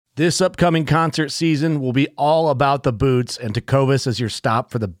This upcoming concert season will be all about the boots, and Tecovas is your stop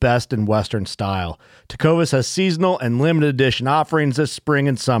for the best in Western style. Tecovas has seasonal and limited edition offerings this spring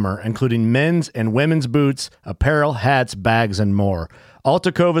and summer, including men's and women's boots, apparel, hats, bags, and more. All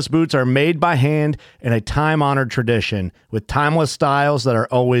Tecovas boots are made by hand in a time-honored tradition with timeless styles that are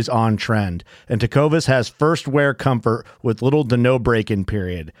always on trend. And Tecovas has first wear comfort with little to no break-in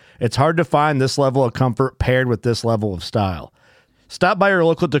period. It's hard to find this level of comfort paired with this level of style. Stop by your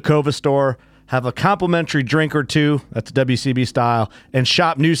local Tecovas store, have a complimentary drink or two, that's WCB style, and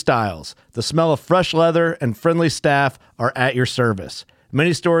shop new styles. The smell of fresh leather and friendly staff are at your service.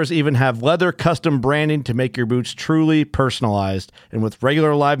 Many stores even have leather custom branding to make your boots truly personalized. And with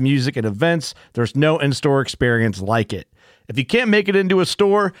regular live music and events, there's no in-store experience like it. If you can't make it into a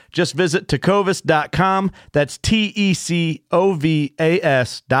store, just visit tecovas.com. That's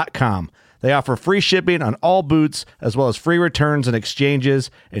TECOVAS.com. They offer free shipping on all boots, as well as free returns and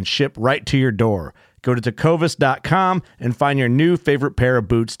exchanges, and ship right to your door. Go to tecovas.com and find your new favorite pair of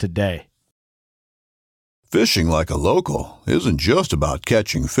boots today. Fishing like a local isn't just about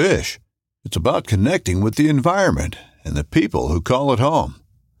catching fish. It's about connecting with the environment and the people who call it home.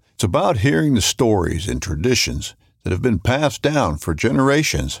 It's about hearing the stories and traditions that have been passed down for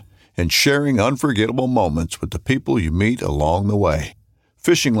generations and sharing unforgettable moments with the people you meet along the way.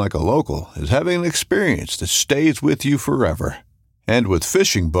 Fishing like a local is having an experience that stays with you forever. And with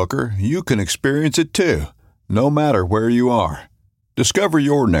Fishing Booker, you can experience it too, no matter where you are. Discover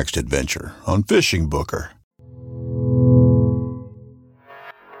your next adventure on Fishing Booker.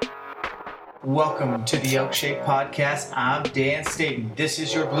 Welcome to the Elk Shape Podcast. I'm Dan Staten. This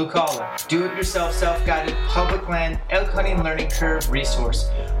is your blue collar, do-it-yourself, self-guided public land elk hunting learning curve resource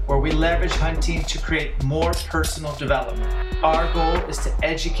where we leverage hunting to create more personal development. Our goal is to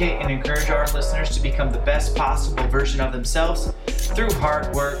educate and encourage our listeners to become the best possible version of themselves through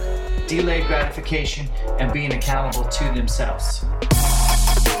hard work, delayed gratification, and being accountable to themselves.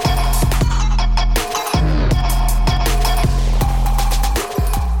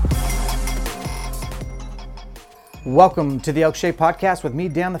 Welcome to the Elk Shape Podcast with me,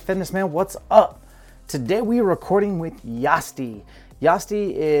 Dan the Fitness Man. What's up? Today we are recording with Yasti.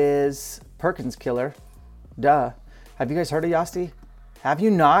 Yasti is Perkins Killer. Duh. Have you guys heard of Yasti? Have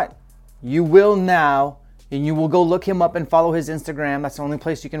you not? You will now, and you will go look him up and follow his Instagram. That's the only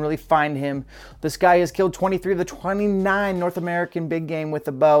place you can really find him. This guy has killed 23 of the 29 North American big game with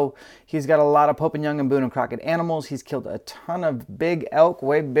a bow. He's got a lot of Pope and Young and Boone and Crockett animals. He's killed a ton of big elk,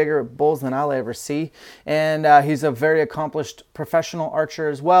 way bigger bulls than I'll ever see. And he's a very accomplished professional archer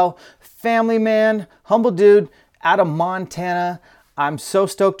as well. Family man, humble dude out of Montana. I'm so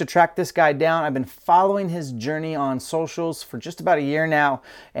stoked to track this guy down. I've been following his journey on socials for just about a year now,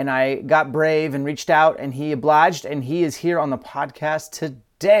 and I got brave and reached out, and he obliged, and he is here on the podcast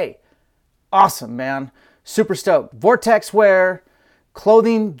today. Awesome, man. Super stoked. Vortex wear,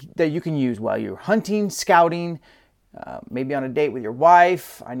 clothing that you can use while you're hunting, scouting, maybe on a date with your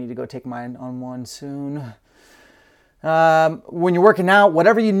wife. I need to go take mine on one soon. When you're working out,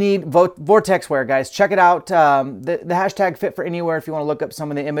 whatever you need, Vortex wear, guys. Check it out. The hashtag Fit for Anywhere if you want to look up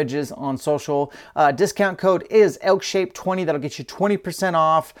some of the images on social. Discount code is ElkShape20. That'll get you 20%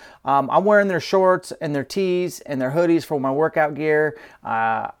 off. I'm wearing their shorts and their tees and their hoodies for my workout gear.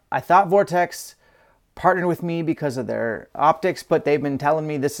 I thought Vortex partnered with me because of their optics, but they've been telling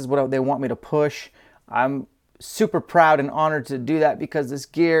me this is what they want me to push. I'm super proud and honored to do that because this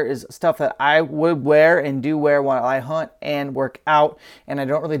gear is stuff that I would wear and do wear while I hunt and work out, and I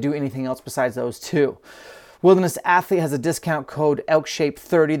don't really do anything else besides those two. Wilderness Athlete has a discount code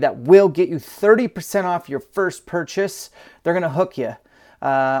ElkShape30 that will get you 30% off your first purchase. They're going to hook you.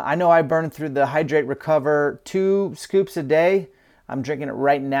 I know I burn through the Hydrate Recover 2 scoops a day. I'm drinking it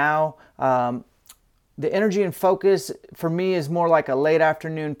right now. The Energy and Focus for me is more like a late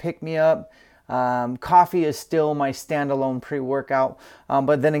afternoon pick-me-up. Coffee is still my standalone pre-workout,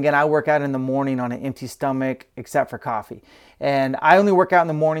 but then again, I work out in the morning on an empty stomach, except for coffee. And I only work out in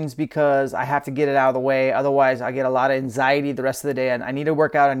the mornings because I have to get it out of the way. Otherwise, I get a lot of anxiety the rest of the day, and I need to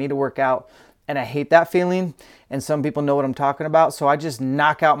work out, and I hate that feeling. And some people know what I'm talking about, so I just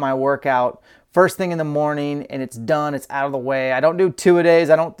knock out my workout first thing in the morning, and it's done, it's out of the way. I don't do 2-a-days,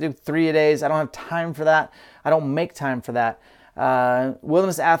 I don't do 3-a-days, I don't have time for that. I don't make time for that.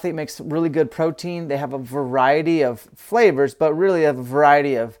 Wilderness Athlete makes really good protein. They have a variety of flavors, but really have a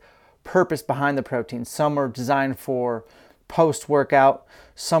variety of purpose behind the protein. Some are designed for post-workout.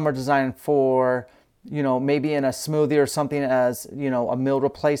 Some are designed for, maybe in a smoothie or something as, a meal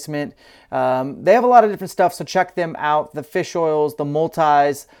replacement. They have a lot of different stuff, so check them out. The fish oils, the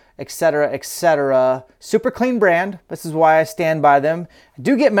multis, etc., etc. Super clean brand. This is why I stand by them. I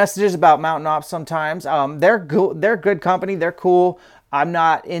do get messages about Mountain Ops sometimes. They're good company. They're cool. I'm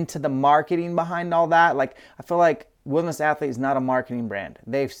not into the marketing behind all that. Like, I feel like Wilderness Athlete is not a marketing brand.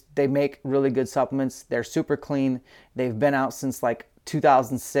 They make really good supplements. They're super clean. They've been out since like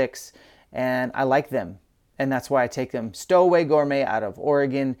 2006, and I like them, and that's why I take them. Stowaway Gourmet out of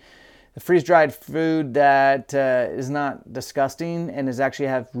Oregon. The freeze-dried food that is not disgusting and is actually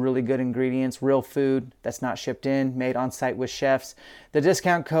have really good ingredients, real food that's not shipped in, made on site with chefs. The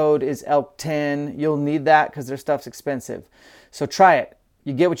discount code is ELK10. You'll need that because their stuff's expensive. So try it.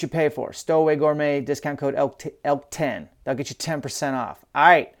 You get what you pay for. Stowaway Gourmet, discount code ELK10. That'll get you 10% off. All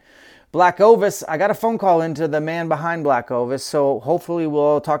right. Black Ovis, I got a phone call into the man behind Black Ovis, so hopefully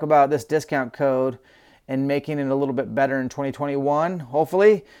we'll talk about this discount code and making it a little bit better in 2021,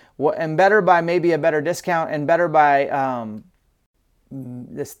 hopefully. And better by maybe a better discount, and better by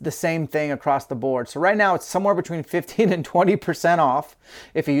the same thing across the board. So right now it's somewhere between 15 and 20% off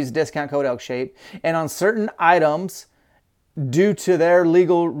if you use discount code ELKSHAPE. And on certain items, due to their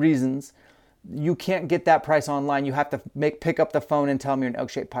legal reasons, you can't get that price online. You have to pick up the phone and tell them you're an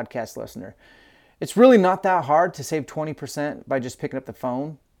ELKSHAPE podcast listener. It's really not that hard to save 20% by just picking up the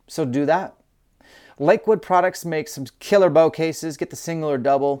phone. So do that. Lakewood Products makes some killer bow cases. Get the single or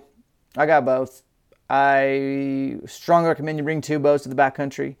double. I got both. I strongly recommend you bring 2 bows to the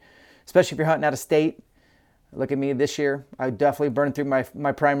backcountry, especially if you're hunting out of state. Look at me this year. I definitely burned through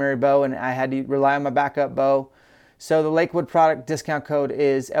my primary bow, and I had to rely on my backup bow. So the Lakewood product discount code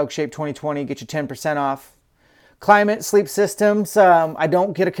is ELKSHAPE 2020. Get you 10% off. Climate Sleep Systems. I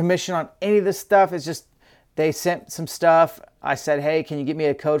don't get a commission on any of this stuff. It's just they sent some stuff. I said, hey, can you get me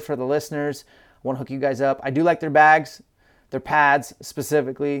a code for the listeners? I want to hook you guys up. I do like their bags, their pads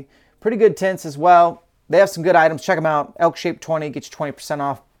specifically. Pretty good tents as well. They have some good items. Check them out. ELKSHAPE 20 gets you 20%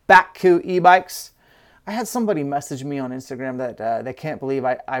 off. Bakcou e-bikes. I had somebody message me on Instagram that they can't believe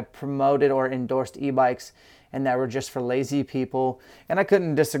I promoted or endorsed e-bikes and that were just for lazy people. And I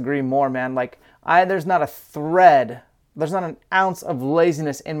couldn't disagree more, man. Like, there's not a thread, there's not an ounce of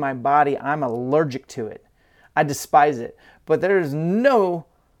laziness in my body. I'm allergic to it. I despise it. But there's no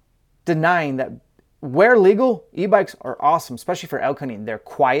denying that where legal, e-bikes are awesome, especially for elk hunting. They're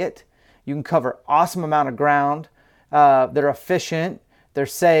quiet. You can cover awesome amount of ground. They're efficient. They're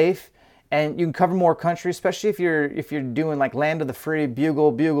safe. And you can cover more country, especially if you're doing like land of the free,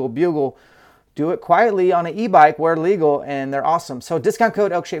 bugle. Do it quietly on an e-bike where legal, and they're awesome. So discount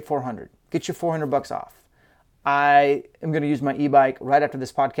code ELKSHAPE 400. Get you $400 off. I am going to use my e-bike right after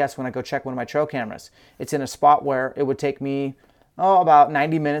this podcast when I go check one of my trail cameras. It's in a spot where it would take me about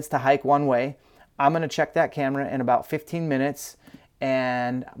 90 minutes to hike one way. I'm going to check that camera in about 15 minutes,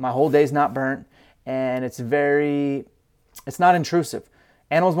 and my whole day's not burnt, and it's not intrusive.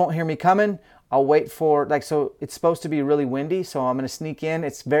 Animals won't hear me coming. I'll wait for, so it's supposed to be really windy, so I'm going to sneak in.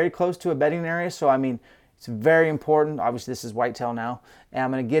 It's very close to a bedding area, so it's very important. Obviously, this is whitetail now, and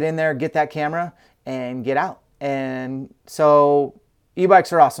I'm going to get in there, get that camera, and get out. And so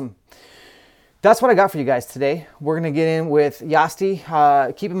e-bikes are awesome. That's what I got for you guys today. We're going to get in with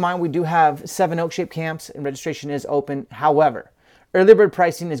Yasti. Keep in mind, we do have 7 ELKSHAPE camps, and registration is open. However, early bird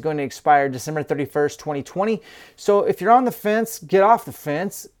pricing is going to expire December 31st, 2020. So if you're on the fence, get off the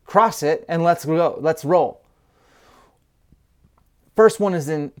fence, cross it, and let's go. Let's roll. First one is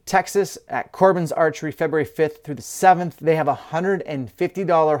in Texas at Corbin's Archery, February 5th through the 7th. They have a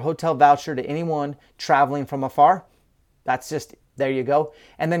 $150 hotel voucher to anyone traveling from afar. That's just, there you go.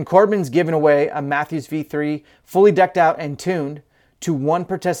 And then Corbin's giving away a Mathews V3 fully decked out and tuned to one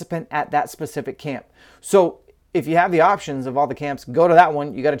participant at that specific camp. So if you have the options of all the camps, go to that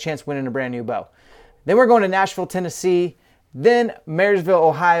one. You got a chance winning a brand new bow. Then we're going to Nashville, Tennessee, then Marysville,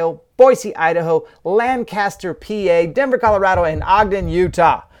 Ohio, Boise, Idaho, Lancaster, PA, Denver, Colorado, and Ogden,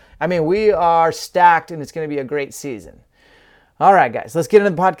 Utah. We are stacked, and it's going to be a great season. All right, guys, let's get into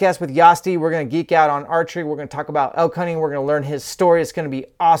the podcast with Yasti. We're going to geek out on archery. We're going to talk about elk hunting. We're going to learn his story. It's going to be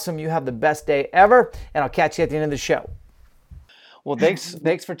awesome. You have the best day ever, and I'll catch you at the end of the show. Well,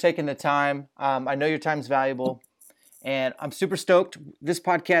 thanks for taking the time. I know your time's valuable, and I'm super stoked. This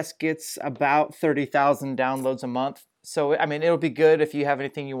podcast gets about 30,000 downloads a month. So, it'll be good if you have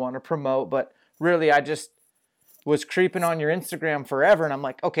anything you want to promote. But really, I just was creeping on your Instagram forever, and I'm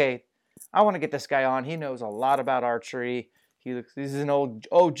like, okay, I want to get this guy on. He knows a lot about archery. He's an old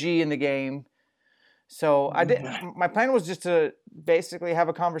OG in the game. So my plan was just to basically have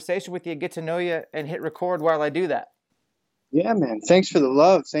a conversation with you, get to know you, and hit record while I do that. Yeah, man. Thanks for the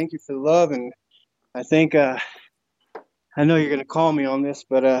love. Thank you for the love. And I think, I know you're going to call me on this,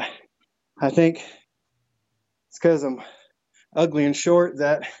 but I think it's because I'm ugly and short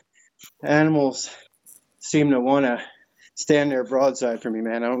that animals seem to want to stand there broadside for me,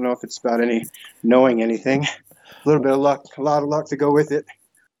 man. I don't know if it's about any knowing anything. A little bit of luck, a lot of luck to go with it.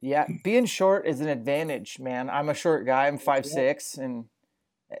 Yeah, being short is an advantage, man. I'm a short guy. I'm 5'6", and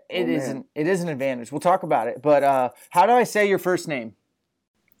it is an advantage. We'll talk about it. But how do I say your first name?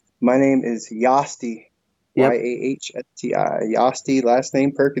 My name is Yasti. Yep. Yahsti. Yasti, last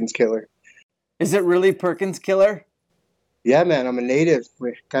name Perkins Killer. Is it really Perkins Killer? Yeah, man. I'm a native.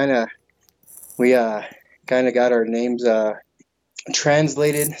 We kind of got our names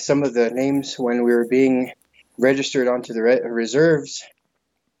translated. Some of the names when we were being registered onto the reserves,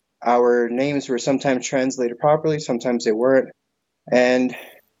 our names were sometimes translated properly, sometimes they weren't. And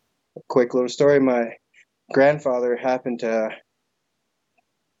a quick little story, my grandfather happened to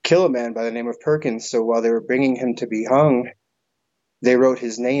kill a man by the name of Perkins. So while they were bringing him to be hung, they wrote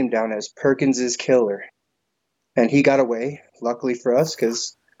his name down as Perkins's Killer. And he got away, luckily for us,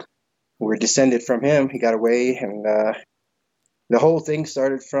 because we're descended from him. He got away, and the whole thing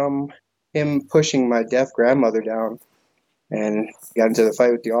started from him pushing my deaf grandmother down, and got into the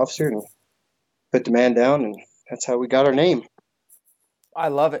fight with the officer and put the man down, and that's how we got our name. I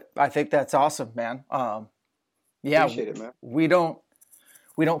love it. I think that's awesome, man. Yeah, Appreciate it, man. We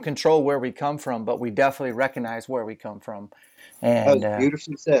don't control where we come from, but we definitely recognize where we come from. And That was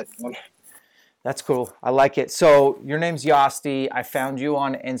beautifully said, man. That's cool. I like it. So your name's Yasti. I found you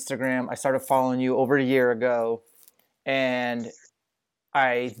on Instagram. I started following you over a year ago, and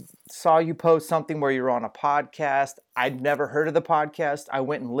I saw you post something where you were on a podcast. I'd never heard of the podcast. I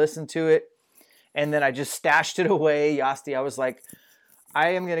went and listened to it, and then I just stashed it away. Yasti, I was like,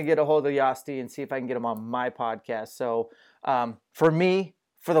 I am going to get a hold of Yasti and see if I can get him on my podcast. So for me,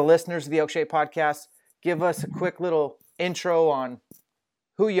 for the listeners of the Elk Shape podcast, give us a quick little intro on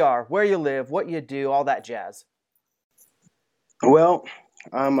who you are, where you live, what you do, all that jazz. Well,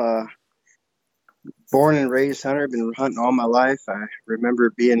 I'm a born and raised hunter. Been hunting all my life. I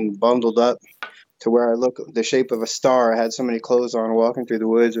remember being bundled up to where I look the shape of a star. I had so many clothes on walking through the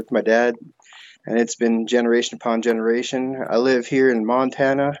woods with my dad, and it's been generation upon generation. I live here in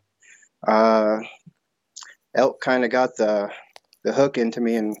Montana. Elk kind of got the hook into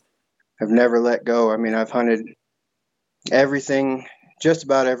me, and I've never let go. I mean, I've hunted everything, just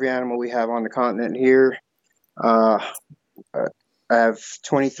about every animal we have on the continent here. I have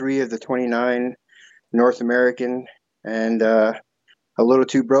 23 of the 29 North American, and a little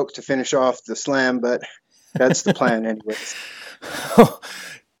too broke to finish off the slam, but that's the plan anyways.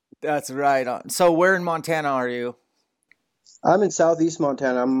 That's right on. So where in Montana are you? I'm in southeast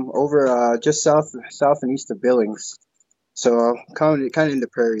Montana. I'm over just south and east of Billings, so kind of in the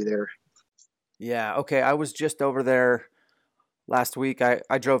prairie there. Yeah, okay. I was just over there last week.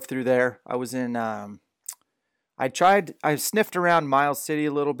 I drove through there. I was in I sniffed around Miles City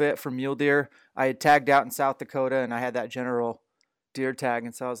a little bit for mule deer. I had tagged out in South Dakota, and I had that general deer tag,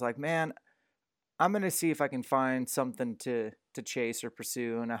 and so I was like, man, I'm going to see if I can find something to chase or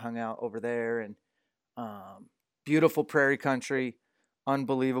pursue, and I hung out over there, and beautiful prairie country,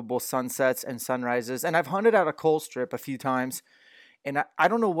 unbelievable sunsets and sunrises, and I've hunted out a coal strip a few times, and I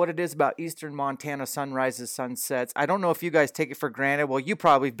don't know what it is about eastern Montana sunrises, sunsets. I don't know if you guys take it for granted. Well, you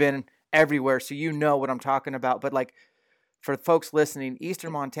probably have been everywhere, so you know what I'm talking about, but like for folks listening,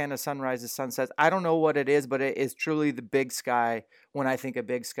 eastern Montana sunrises, sunsets, I don't know what it is, but it is truly the big sky when I think of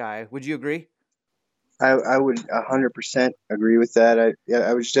big sky. Would you agree? I would 100% agree with that.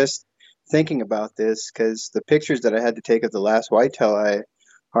 I was just thinking about this because the pictures that I had to take of the last whitetail I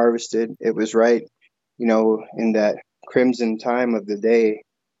harvested, it was right, in that crimson time of the day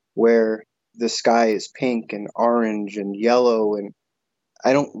where the sky is pink and orange and yellow, and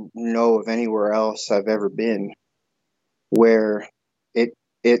I don't know of anywhere else I've ever been where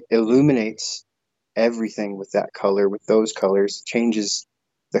it illuminates everything with that color, with those colors, changes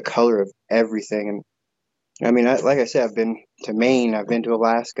the color of everything. And I mean, like I said, I've been to Maine, I've been to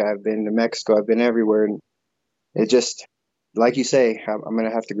Alaska, I've been to Mexico, I've been everywhere, and it just, like you say, I'm going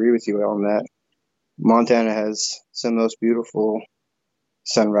to have to agree with you on that. Montana has some of those beautiful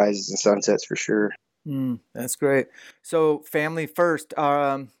sunrises and sunsets for sure. That's great. So family first,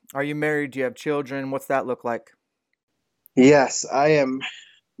 are you married? Do you have children? What's that look like? Yes, I am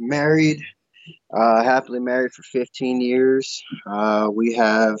married, happily married for 15 years. We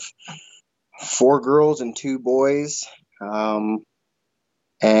have 4 girls and 2 boys. And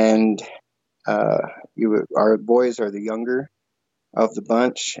our boys are the younger of the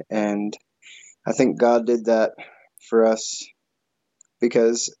bunch. And I think God did that for us,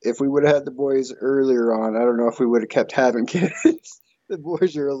 because if we would have had the boys earlier on, I don't know if we would have kept having kids. The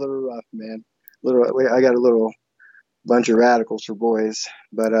boys are a little rough, man. I got a little bunch of radicals for boys,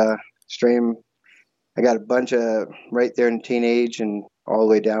 but Stream. I got a bunch of right there in teenage and all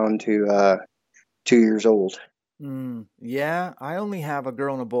the way down to 2 years old. Yeah, I only have a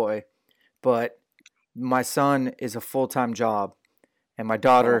girl and a boy, but my son is a full-time job, and my Oh,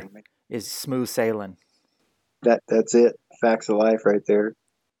 daughter man. is smooth sailing. That's it. Facts of life right there.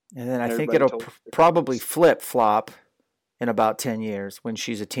 And then I And think everybody it'll told probably flip-flop in about 10 years when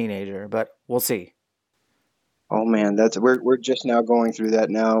she's a teenager, but we'll see. oh man, we're just now going through that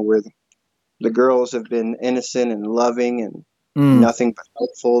now where the girls have been innocent and loving and Mm. nothing but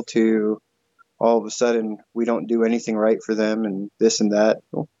helpful to all of a sudden we don't do anything right for them and this and that.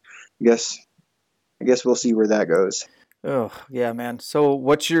 Well, I guess we'll see where that goes. Oh, yeah, man. So,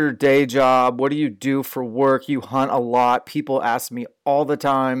 what's your day job? What do you do for work? You hunt a lot. People ask me all the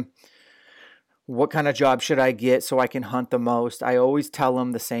time, what kind of job should I get so I can hunt the most? I always tell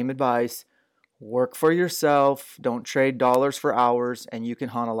them the same advice: work for yourself, don't trade dollars for hours, and you can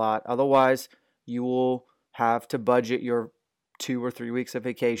hunt a lot. Otherwise, you will have to budget your 2 or 3 weeks of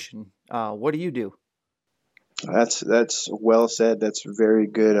vacation. What do you do? That's well said. That's very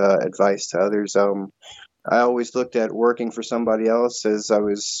good advice to others. I always looked at working for somebody else as I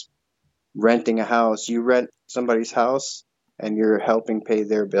was renting a house. You rent somebody's house and you're helping pay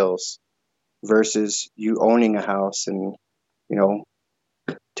their bills versus you owning a house and you know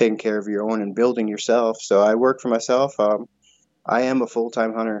taking care of your own and building yourself. So I work for myself. I am a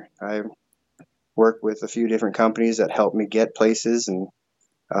full-time hunter. I work with a few different companies that help me get places and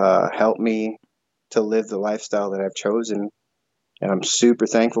help me to live the lifestyle that I've chosen. And I'm super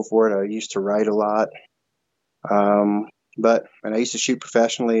thankful for it. I used to write a lot, and I used to shoot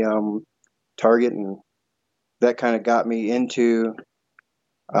professionally, target, and that kind of got me into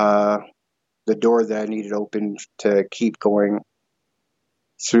uh, the door that I needed open to keep going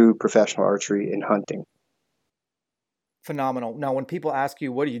through professional archery and hunting. Phenomenal. Now, when people ask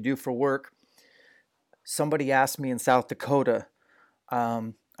you, what do you do for work? Somebody asked me in South Dakota.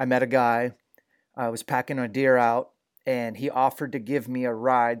 I met a guy. I was packing a deer out, and he offered to give me a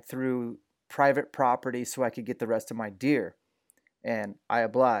ride through private property so I could get the rest of my deer. And I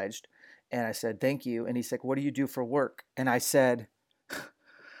obliged. And I said, thank you. And he said, what do you do for work? And I said,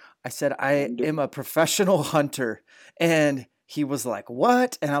 I am a professional hunter. And he was like,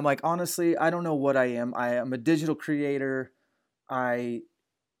 what? And I'm like, honestly, I don't know what I am. I am a digital creator. I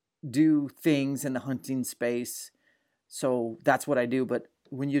do things in the hunting space. So that's what I do. But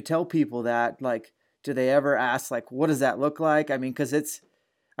when you tell people that, like, do they ever ask, like, what does that look like? I mean, because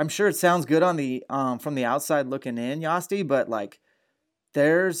I'm sure it sounds good on the from the outside looking in, Yasti, but like,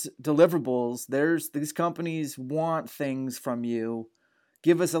 there's deliverables. These companies want things from you.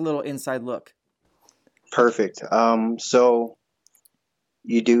 Give us a little inside look. Perfect. So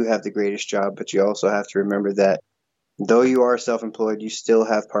you do have the greatest job, but you also have to remember that though you are self-employed, you still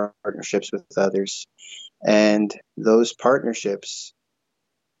have partnerships with others. And those partnerships,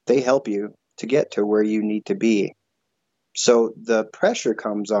 they help you to get to where you need to be. So the pressure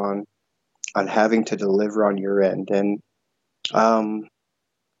comes on having to deliver on your end. And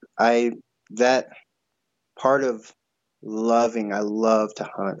that part of loving, I love to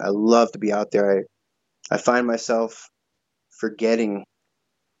hunt. I love to be out there. I find myself forgetting,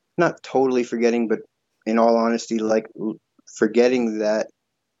 not totally forgetting, but in all honesty, like forgetting that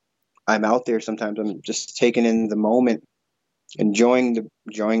I'm out there sometimes. I'm just taking in the moment, enjoying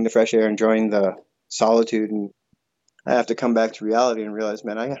the fresh air, enjoying the solitude, and I have to come back to reality and realize,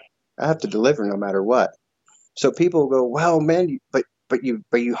 man, I have to deliver no matter what. So people go, "Well, man, but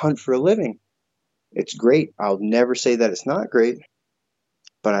you hunt for a living." It's great. I'll never say that it's not great,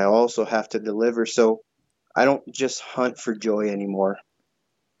 but I also have to deliver. So I don't just hunt for joy anymore.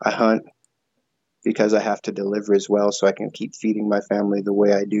 I hunt because I have to deliver as well, so I can keep feeding my family the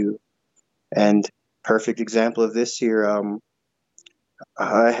way I do. And perfect example of this here,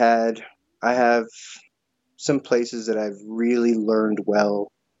 I have some places that I've really learned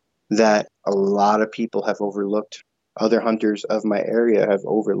well that a lot of people have overlooked. Other hunters of my area have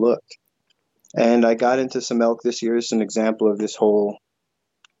overlooked. And I got into some elk this year as an example of this whole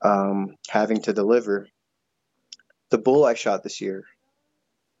having to deliver. The bull I shot this year,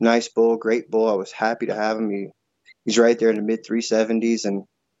 nice bull, great bull. I was happy to have him. He's right there in the mid 370s, and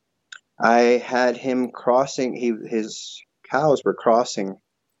I had him crossing. His cows were crossing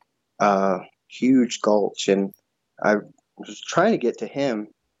a huge gulch, and I was trying to get to him.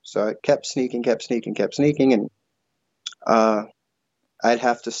 So I kept sneaking, and I'd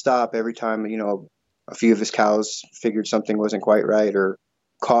have to stop every time, a few of his cows figured something wasn't quite right or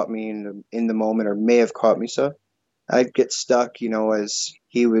caught me in the moment or may have caught me. So I'd get stuck, as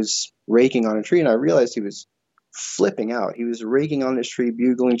he was raking on a tree, and I realized he was flipping out. He was raking on this tree,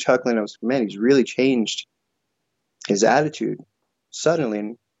 bugling, chuckling. I was, man, he's really changed his attitude suddenly.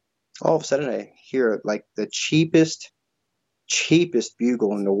 And all of a sudden I hear like the cheapest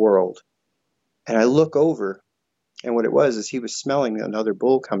bugle in the world. And I look over, and what it was is he was smelling another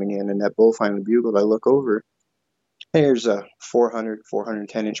bull coming in, and that bull finally bugled. I look over, and here's a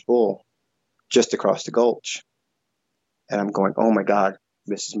 410-inch bull just across the gulch. And I'm going, oh my God,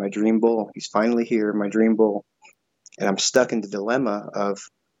 this is my dream bull. He's finally here, my dream bull. And I'm stuck in the dilemma of,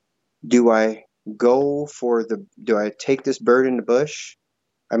 do I take this bird in the bush?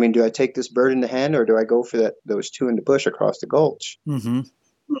 I mean, do I take this bird in the hand, or do I go for those two in the bush across the gulch? Mm-hmm.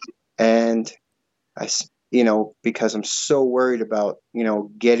 And because I'm so worried about,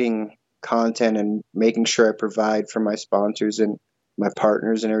 getting content and making sure I provide for my sponsors and my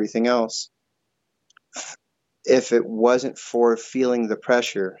partners and everything else. If it wasn't for feeling the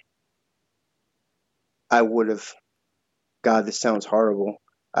pressure, I would have, God, this sounds horrible,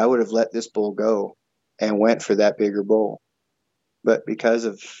 I would have let this bull go and went for that bigger bull. But because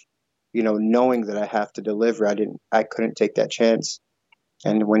of, knowing that I have to deliver, I couldn't take that chance.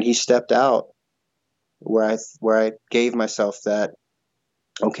 And when he stepped out, where I gave myself that,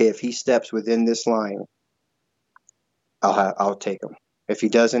 okay, if he steps within this line, I'll take him. If he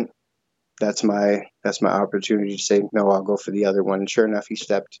doesn't, that's my opportunity to say, no, I'll go for the other one. And sure enough, he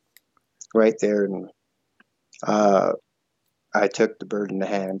stepped right there, and I took the bird in the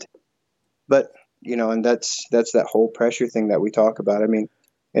hand. But, and that's that whole pressure thing that we talk about. I mean,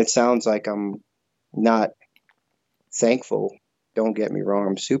 it sounds like I'm not thankful. Don't get me wrong.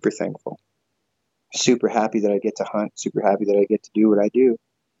 I'm super thankful. Super happy that I get to hunt. Super happy that I get to do what I do.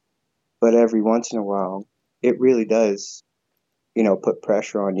 But every once in a while, it really does, put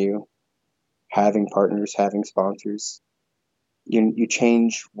pressure on you. Having partners, having sponsors, you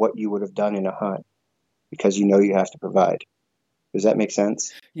change what you would have done in a hunt because you have to provide. Does that make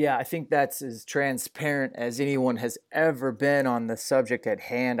sense? Yeah, I think that's as transparent as anyone has ever been on the subject at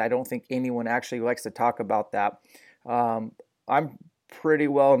hand. I don't think anyone actually likes to talk about that. I'm pretty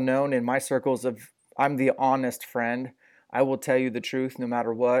well known in my circles I'm the honest friend. I will tell you the truth no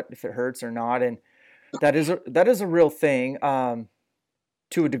matter what, if it hurts or not. And that is a real thing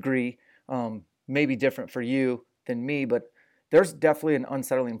to a degree. Maybe different for you than me, but there's definitely an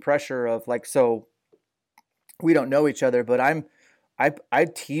unsettling pressure of like, so we don't know each other, but I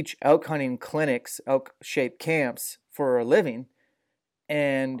teach elk hunting clinics, elk shaped camps for a living.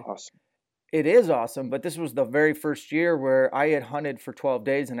 And awesome. It is awesome, but this was the very first year where I had hunted for 12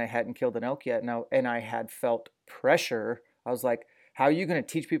 days and I hadn't killed an elk yet. And I had felt pressure. I was like, how are you going to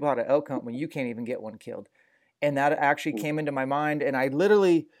teach people how to elk hunt when you can't even get one killed? And that actually came into my mind. And I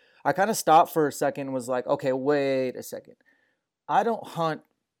kind of stopped for a second and was like, okay, wait a second. I don't hunt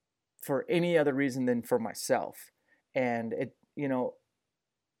for any other reason than for myself. And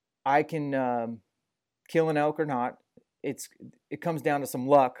I can kill an elk or not. It comes down to some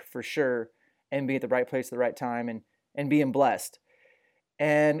luck for sure, and be at the right place at the right time and being blessed.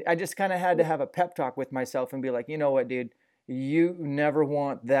 And I just kind of had to have a pep talk with myself and be like, you know what, dude, you never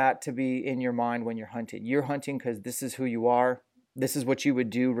want that to be in your mind when you're hunting. You're hunting because this is who you are. This is what you would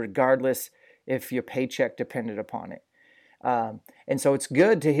do regardless if your paycheck depended upon it. And so it's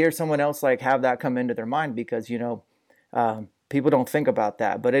good to hear someone else like have that come into their mind because, people don't think about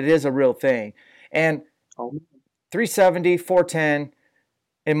that, but it is a real thing. And 370, 410,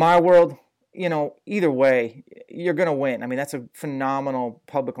 in my world, either way, you're going to win. I mean, that's a phenomenal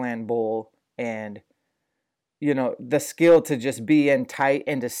public land bull. And, the skill to just be in tight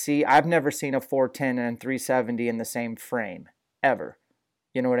and to see, I've never seen a 410 and 370 in the same frame ever.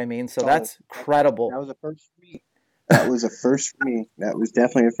 You know what I mean? So that's credible. That was a first for me. That was a first for me. That was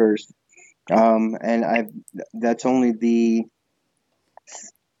definitely a first. And that's only the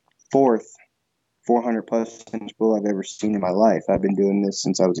fourth 400 plus inch bull I've ever seen in my life. I've been doing this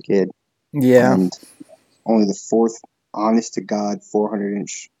since I was a kid. Yeah. And only the fourth, honest to God,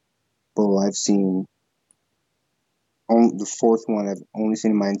 400-inch bull I've seen. The fourth one I've only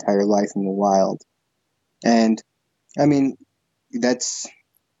seen in my entire life in the wild. And, I mean, that's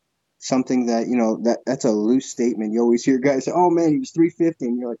something that, that's a loose statement. You always hear guys say, oh, man, he was 350.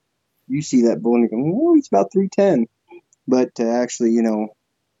 And you're like, you see that bull and you go, oh, he's about 310. But to actually,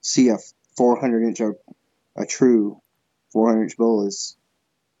 see a 400-inch, a true 400-inch bull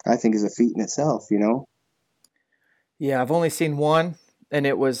I think is a feat in itself, Yeah, I've only seen one, and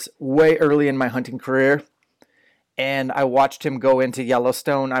it was way early in my hunting career. And I watched him go into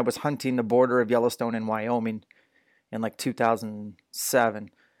Yellowstone. I was hunting the border of Yellowstone and Wyoming in like 2007.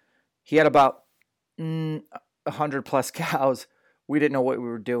 He had about 100 plus cows. We didn't know what we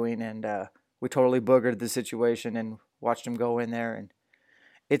were doing, and we totally boogered the situation and watched him go in there. And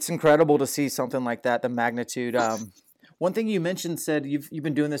it's incredible to see something like that, the magnitude. One thing you mentioned said you've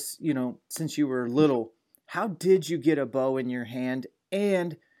been doing this, since you were little. How did you get a bow in your hand?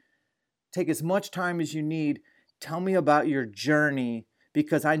 And take as much time as you need. Tell me about your journey,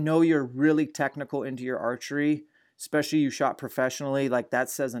 because I know you're really technical into your archery, especially you shot professionally. Like, that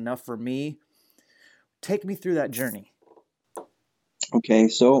says enough for me. Take me through that journey. Okay,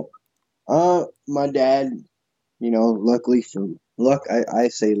 so my dad, luckily I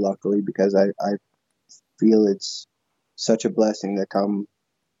say luckily because I feel it's such a blessing to come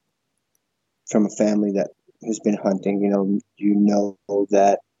from a family that has been hunting.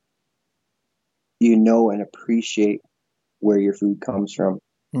 That and appreciate where your food comes from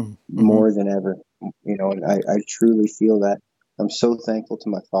more than ever. And I truly feel that. I'm so thankful to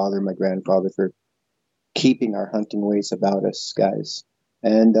my father, my grandfather, for keeping our hunting ways about us, guys.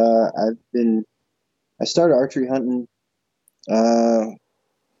 And I started archery hunting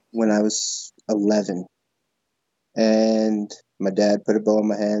when I was 11, and my dad put a bow in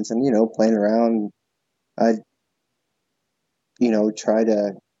my hands, and playing around, I'd try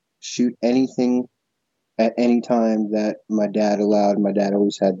to shoot anything at any time that my dad allowed. My dad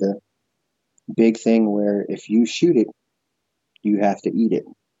always had the big thing where if you shoot it, you have to eat it.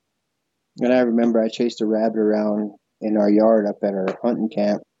 And I remember I chased a rabbit around in our yard up at our hunting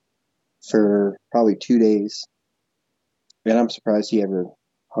camp for probably 2 days. And I'm surprised he ever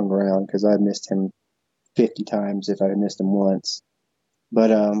hung around, because I missed him 50 times if I had missed him once.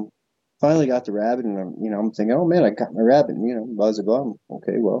 But finally got the rabbit, and I'm thinking, oh man, I got my rabbit. And, buzz a bum.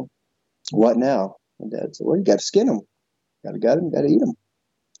 Okay, well, what now? My dad said, well, you got to skin him. Got to eat him.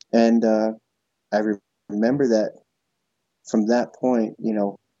 And I remember that from that point,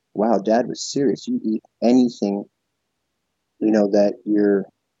 wow, Dad was serious. You eat anything, that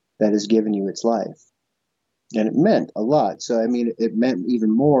has given you its life. And it meant a lot. So, it meant even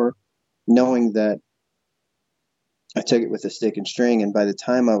more knowing that I took it with a stick and string. And by the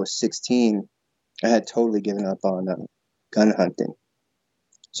time I was 16, I had totally given up on gun hunting.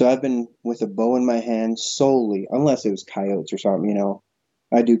 So I've been with a bow in my hand solely, unless it was coyotes or something,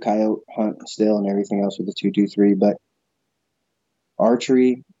 I do coyote hunt still and everything else with the 223, but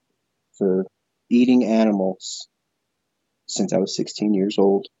archery for eating animals since I was 16 years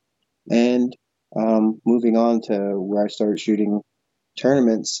old. And moving on to where I started shooting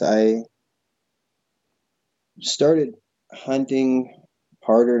tournaments, I started hunting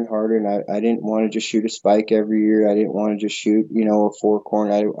harder and harder, and I didn't want to just shoot a spike every year. I didn't want to just shoot, a four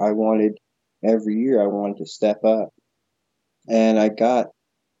corner. I wanted every year, I wanted to step up. And I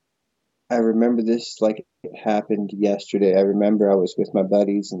remember this like it happened yesterday. I remember I was with my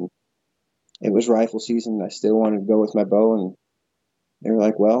buddies, and it was rifle season. I still wanted to go with my bow, and they were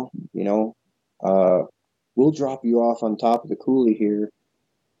like, well, we'll drop you off on top of the coulee here.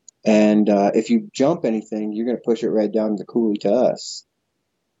 And if you jump anything, you're going to push it right down the coulee to us.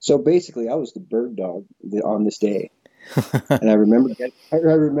 So basically, I was the bird dog on this day. And I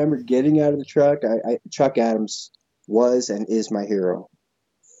remember getting out of the truck. Chuck Adams was and is my hero.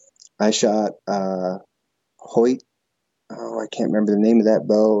 I shot Hoyt. Oh, I can't remember the name of that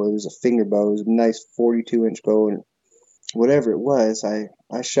bow. It was a finger bow. It was a nice 42-inch bow, and whatever it was, I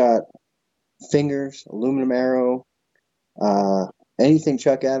shot fingers, aluminum arrow, anything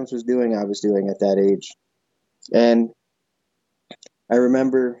Chuck Adams was doing, I was doing at that age. And I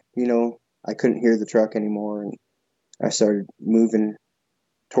remember, I couldn't hear the truck anymore, and I started moving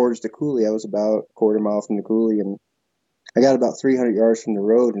towards the coulee. I was about a quarter mile from the coulee, and I got about 300 yards from the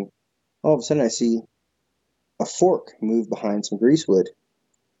road, and all of a sudden I see a fork move behind some greasewood.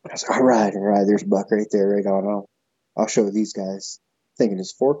 I was like, all right, there's a buck right there, right on. I'll show these guys, thinking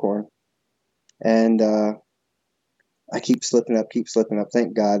it's forkhorn. And I keep slipping up.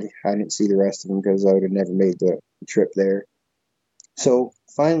 Thank God I didn't see the rest of them, because I would have never made the trip there. So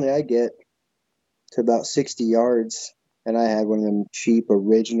finally I get to about 60 yards, and I had one of them cheap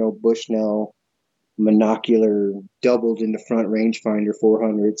original Bushnell monocular doubled in the front rangefinder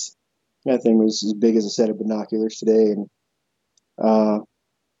 400s. That thing was as big as a set of binoculars today. And I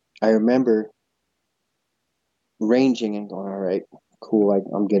remember ranging and going, all right, cool,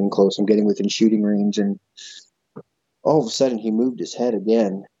 I'm getting close. I'm getting within shooting range. And all of a sudden he moved his head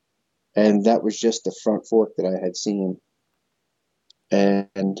again. And that was just the front fork that I had seen. And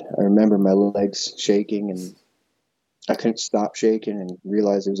I remember my legs shaking, and I couldn't stop shaking, and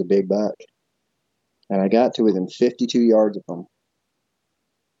realized it was a big buck. And I got to within 52 yards of him.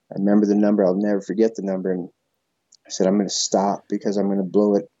 I remember the number. I'll never forget the number. And I said, I'm going to stop, because I'm going to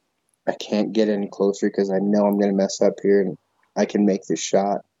blow it. I can't get any closer, because I know I'm going to mess up here, and I can make this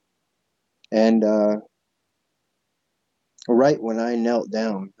shot. And right when I knelt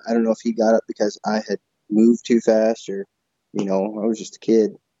down, I don't know if he got up because I had moved too fast or, I was just a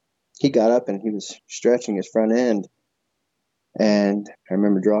kid. He got up and he was stretching his front end. And I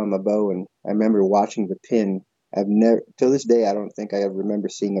remember drawing my bow, and I remember watching the pin. I've never, till this day, I don't think I ever remember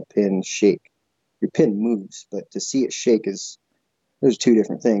seeing a pin shake. Your pin moves, but to see it shake there's two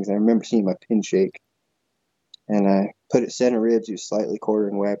different things. I remember seeing my pin shake, and I put it center ribs. He was slightly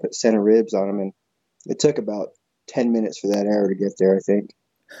quartering away. I put center ribs on him, and it took about 10 minutes for that arrow to get there, I think.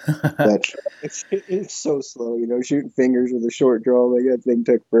 But it's so slow, shooting fingers with a short draw. Like, that thing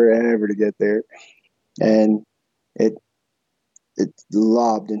took forever to get there, and it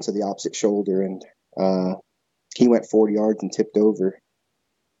lobbed into the opposite shoulder, and he went 40 yards and tipped over.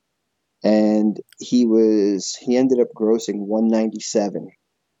 And he ended up grossing 197.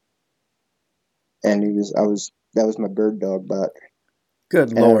 And that was my bird dog buck.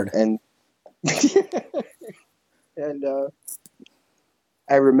 Good Lord. And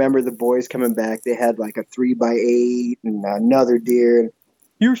I remember the boys coming back. They had like a 3x8 and another deer. And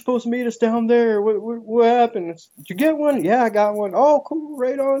you were supposed to meet us down there. What happened? Did you get one? Yeah, I got one. Oh, cool.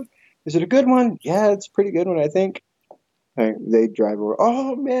 Right on. Is it a good one? Yeah, it's a pretty good one, I think. They drive over.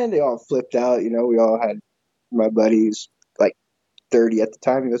 Oh, man, they all flipped out. We all had, my buddies, like 30 at the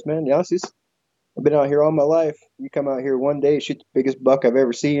time. He goes, man, Yassi's, I've been out here all my life. You come out here one day, shoot the biggest buck I've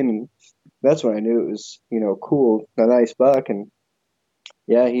ever seen. And that's when I knew it was, cool, a nice buck. And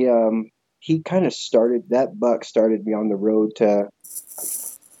yeah, he kind of that buck started me on the road to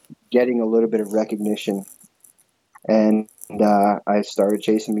getting a little bit of recognition. And I started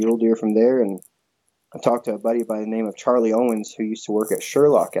chasing mule deer from there. And I talked to a buddy by the name of Charlie Owens, who used to work at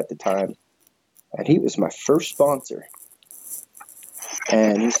Sherlock at the time. And he was my first sponsor.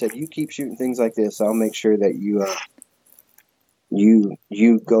 And he said, you keep shooting things like this, I'll make sure that you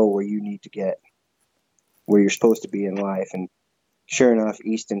go where you need to get, where you're supposed to be in life. And sure enough,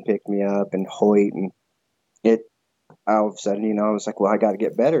 Easton picked me up, and Hoyt, and all of a sudden, I was like, well, I got to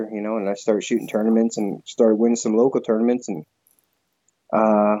get better, and I started shooting tournaments and started winning some local tournaments. And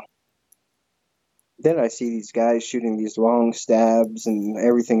then I see these guys shooting these long stabs and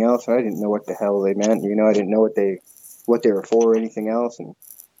everything else. And I didn't know what the hell they meant. I didn't know what they were for or anything else. And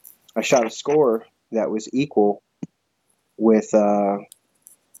I shot a score that was equal with the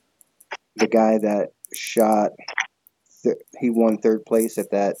guy that shot. He won third place at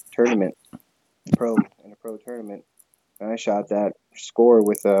that tournament, in a pro tournament. And I shot that score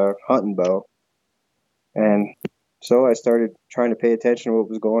with a hunting bow. And so I started trying to pay attention to what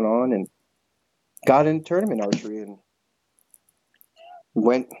was going on, and got into tournament archery, and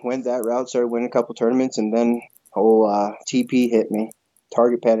went that route, started winning a couple tournaments. And then TP hit me.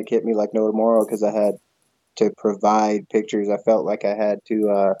 Target panic hit me like no tomorrow, because I had to provide pictures. I felt like I had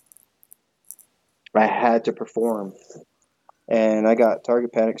to perform. And I got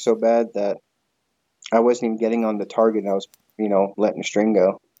target panic so bad that I wasn't even getting on the target, and I was, letting the string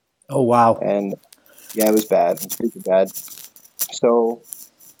go. Oh, wow. And yeah, it was bad. It was super bad. So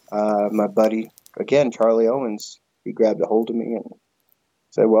my buddy, again, Charlie Owens, he grabbed a hold of me and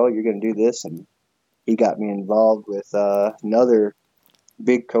said, well, you're going to do this. And he got me involved with another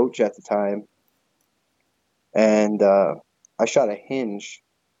big coach at the time. And I shot a hinge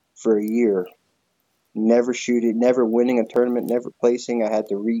for a year. Never shooting, never winning a tournament, never placing. I had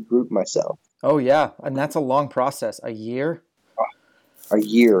to regroup myself. Oh, yeah. And that's a long process. A year? A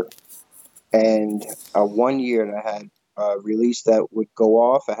year. And 1 year, and I had a release that would go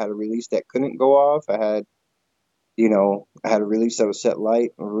off. I had a release that couldn't go off. I had a release that was set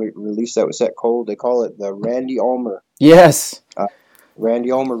light, a release that was set cold. They call it the Randy Ulmer. Yes.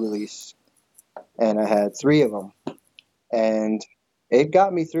 Randy Ulmer release. And I had 3 of them. And it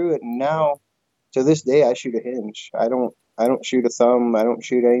got me through it. And now, to this day, I shoot a hinge. I don't shoot a thumb. I don't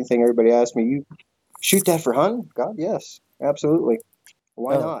shoot anything. Everybody asks me, you shoot that for hunting? God, yes. Absolutely.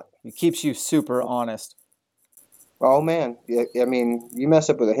 Why not? It keeps you super honest. Oh, man. I mean, you mess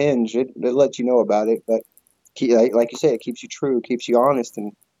up with a hinge, it lets you know about it. But like you say, it keeps you true, keeps you honest.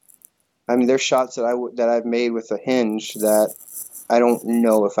 And I mean, there's shots that I've made with a hinge that I don't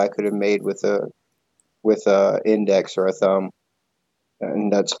know if I could have made with a index or a thumb.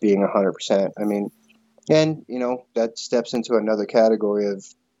 And that's being 100%. I mean, and that steps into another category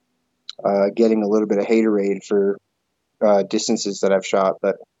of getting a little bit of haterade for distances that I've shot.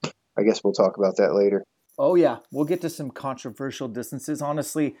 But I guess we'll talk about that later. Oh, yeah. We'll get to some controversial distances.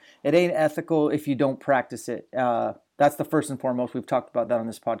 Honestly, it ain't ethical if you don't practice it. That's the first and foremost. We've talked about that on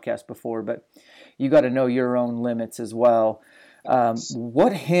this podcast before, but you got to know your own limits as well.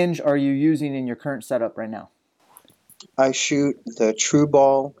 What hinge are you using in your current setup right now? I shoot the True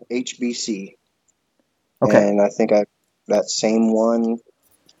Ball HBC, Okay. and I think that same one,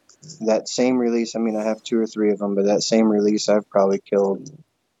 that same release. I mean, I have 2 or 3 of them, but that same release, I've probably killed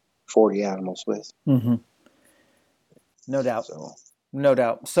 40 animals with. Mm-hmm. No doubt. So No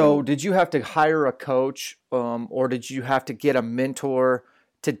doubt. So, did you have to hire a coach, or did you have to get a mentor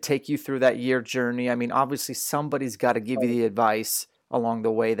to take you through that year journey? I mean, obviously, somebody's got to give you the advice along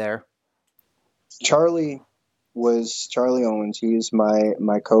the way there. Charlie Owens. He's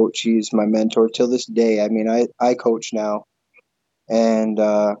my coach. He's my mentor till this day. I mean, I coach now, and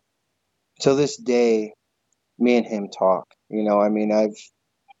till this day, me and him talk. You know, I mean,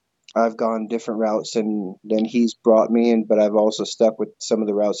 I've gone different routes than he's brought me in, but I've also stuck with some of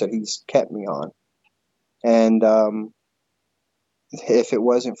the routes that he's kept me on. And if it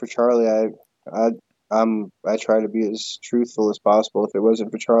wasn't for Charlie, I try to be as truthful as possible. If it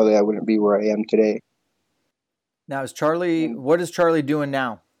wasn't for Charlie, I wouldn't be where I am today. Now, what is Charlie doing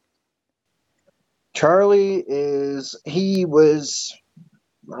now? He was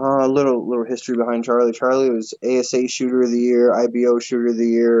a little history behind Charlie. Charlie was ASA Shooter of the Year, IBO Shooter of the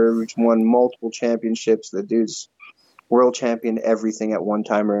Year, which won multiple championships. The dude's world champion everything at one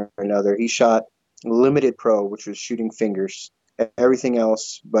time or another. He shot limited pro, which was shooting fingers, everything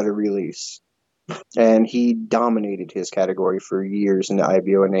else but a release. And he dominated his category for years in the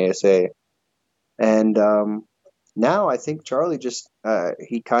IBO and ASA. And now I think Charlie just,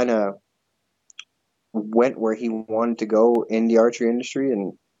 he kind of went where he wanted to go in the archery industry.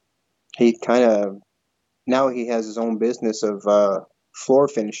 And he now he has his own business of floor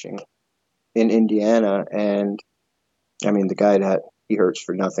finishing in Indiana. And I mean, the guy that he hurts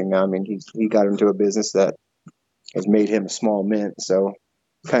for nothing now. I mean, he got into a business that has made him a small mint. So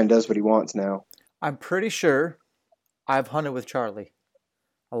he kind of does what he wants now. I'm pretty sure I've hunted with Charlie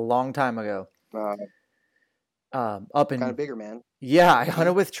a long time ago. Up in kind of bigger, man. Yeah, I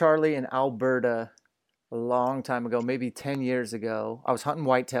hunted with Charlie in Alberta a long time ago, maybe 10 years ago. I was hunting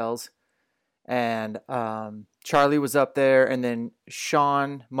whitetails, and Charlie was up there, and then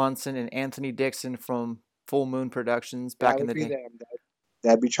Sean Munson and Anthony Dixon from Full Moon Productions back in the day.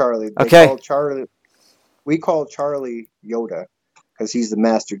 That'd be Charlie. Okay. We call Charlie Yoda because he's the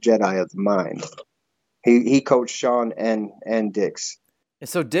master Jedi of the mind. He coached Sean and Dix. And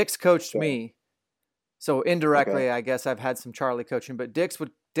so Dix coached me. So indirectly, Okay. I guess I've had some Charlie coaching, but Dix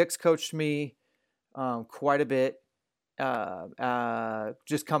coached me quite a bit.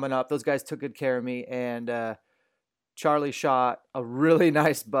 Just coming up, those guys took good care of me, and Charlie shot a really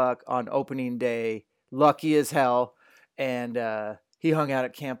nice buck on opening day, lucky as hell, and he hung out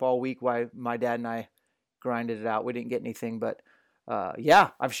at camp all week while my dad and I grinded it out. We didn't get anything, but yeah,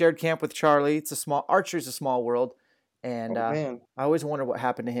 I've shared camp with Charlie. Archery's a small world, and I always wonder what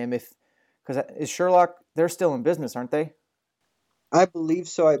happened to him. Because is Sherlock, they're still in business, aren't they? I believe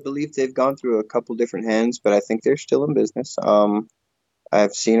so. I believe they've gone through a couple different hands, but I think they're still in business.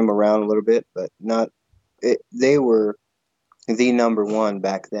 I've seen them around a little bit, but they were the number one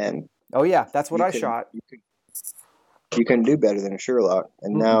back then. Oh yeah, that's what I shot. You couldn't do better than a Sherlock,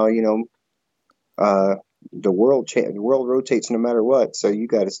 and now the world rotates no matter what, so you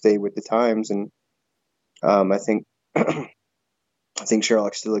got to stay with the times. And I think I think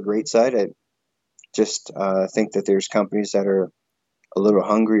Sherlock's still a great site. I just think that there's companies that are a little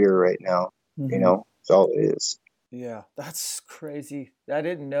hungrier right now. Mm-hmm. You know, that's all it is. Yeah, that's crazy. I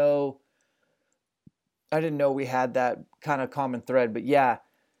didn't know we had that kind of common thread. But yeah,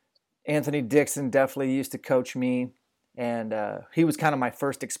 Anthony Dixon definitely used to coach me, and he was kind of my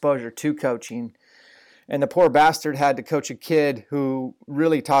first exposure to coaching. And the poor bastard had to coach a kid who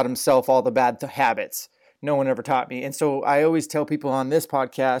really taught himself all the bad habits. No one ever taught me. And so I always tell people on this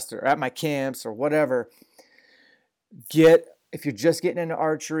podcast or at my camps or whatever, if you're just getting into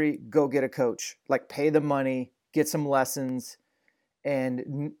archery, go get a coach. Like, pay the money, get some lessons,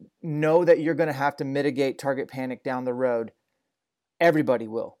 and know that you're going to have to mitigate target panic down the road. Everybody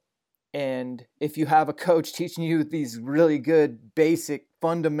will. And if you have a coach teaching you these really good basic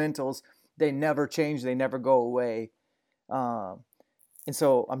fundamentals, they never change. They never go away. And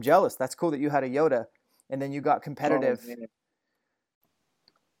so I'm jealous. That's cool that you had a Yoda. And then you got competitive.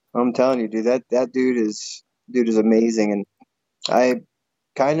 I'm telling you, dude, that dude is amazing. And I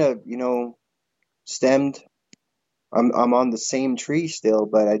kind of, stemmed. I'm on the same tree still,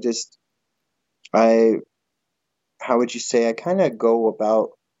 but how would you say, I kind of go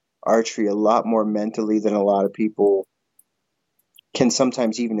about archery a lot more mentally than a lot of people can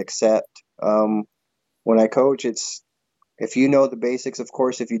sometimes even accept. When I coach, it's, if you know the basics, of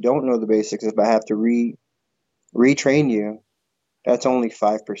course. If you don't know the basics, if I have to retrain you, that's only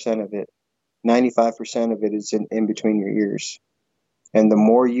 5% of it. 95% of it is in between your ears. And the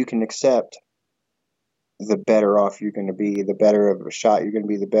more you can accept, the better off you're going to be, the better of a shot you're going to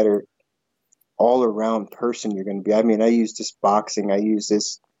be, the better all around person you're going to be. I mean, I used this boxing, I used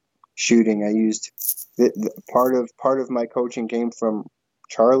this shooting, I used part of my coaching came from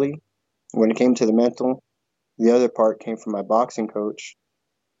Charlie when it came to the mental. The other part came from my boxing coach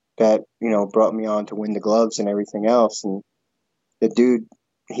that, brought me on to win the gloves and everything else. And the dude,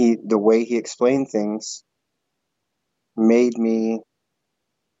 the way he explained things made me,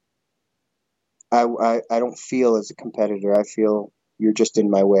 I don't feel as a competitor. I feel you're just in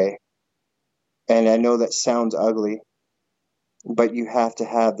my way. And I know that sounds ugly, but you have to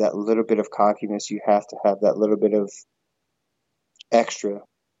have that little bit of cockiness. You have to have that little bit of extra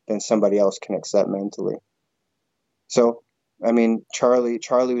than somebody else can accept mentally. So, I mean, Charlie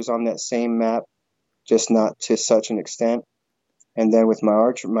was on that same map, just not to such an extent. And then with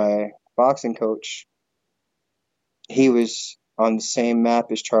my boxing coach, he was on the same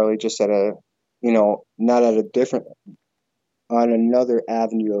map as Charlie, just at a, not at a different, on another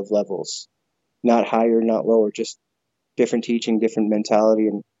avenue of levels, not higher, not lower, just different teaching, different mentality.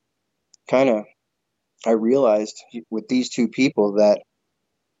 And kind of, I realized with these two people that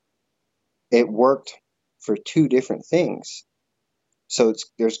it worked for two different things. So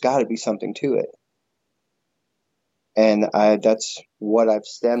there's got to be something to it. And that's what I've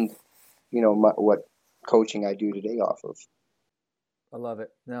stemmed, what coaching I do today off of. I love it.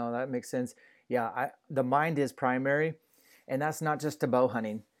 No, that makes sense. Yeah, the mind is primary, and that's not just to bow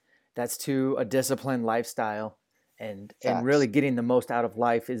hunting. That's to a disciplined lifestyle, and really getting the most out of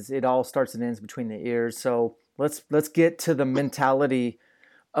life. It all starts and ends between the ears. So let's get to the mentality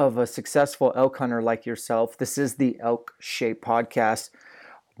of a successful elk hunter like yourself. This is the Elk Shape Podcast.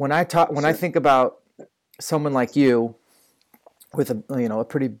 When I think about someone like you with a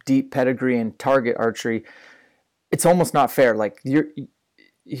pretty deep pedigree in target archery, it's almost not fair. Like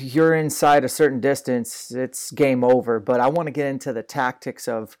you're inside a certain distance, it's game over. But I want to get into the tactics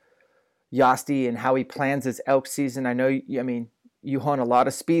of Yasti and how he plans his elk season. I know, you hunt a lot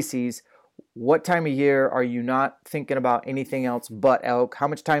of species. What time of year are you not thinking about anything else but elk? How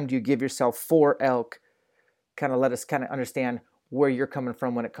much time do you give yourself for elk? Kind of let us understand where you're coming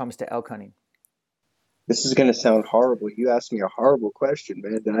from when it comes to elk hunting. This is going to sound horrible. You asked me a horrible question,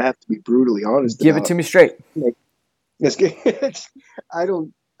 man, that I have to be brutally honest about. Give it to me straight. There's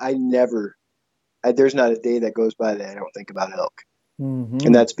not a day that goes by that I don't think about elk. Mm-hmm.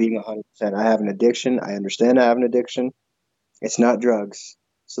 And that's being 100%. I have an addiction. I understand I have an addiction. It's not drugs,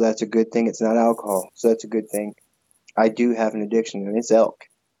 so that's a good thing. It's not alcohol, so that's a good thing. I do have an addiction, and it's elk.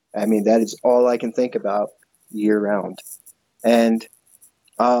 I mean, that is all I can think about year round. And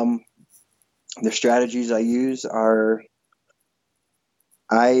the strategies I use are,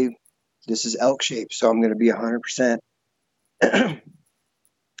 this is Elk Shape, so I'm going to be 100%.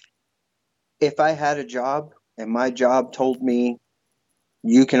 If I had a job and my job told me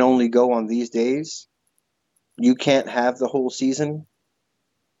you can only go on these days, you can't have the whole season,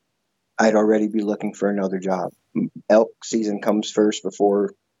 I'd already be looking for another job. Elk season comes first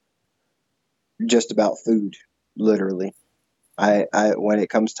before just about food, literally. I when it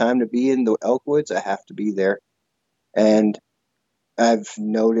comes time to be in the elk woods, I have to be there. And I've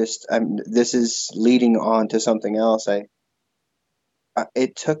noticed, this is leading on to something else.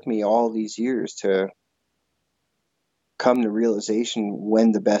 It took me all these years to come to realization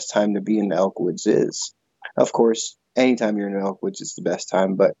when the best time to be in the elk woods is. Of course, anytime you're in the elk woods, it's the best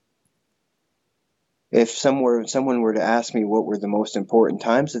time. But if someone were to ask me what were the most important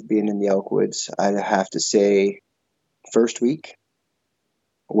times of being in the elk woods, I'd have to say first week,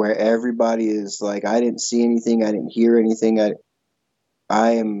 where everybody is like, I didn't see anything, I didn't hear anything.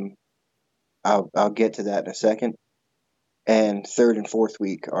 I'll get to that in a second. And third and fourth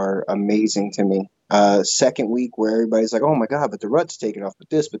week are amazing to me. Second week, where everybody's like, oh my God, but the rut's taken off, but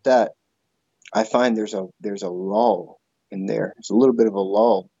this, but that. I find there's a lull in there. It's a little bit of a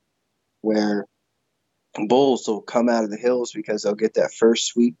lull where bulls will come out of the hills because they'll get that first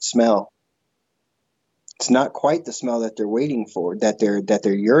sweet smell. It's not quite the smell that they're waiting for, that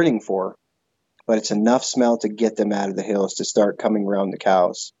they're yearning for, but it's enough smell to get them out of the hills to start coming around the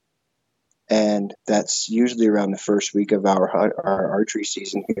cows. And that's usually around the first week of our archery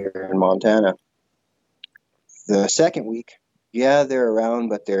season here in Montana. The second week, yeah, they're around,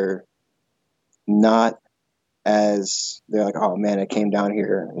 but they're not as, they're like, oh man, I came down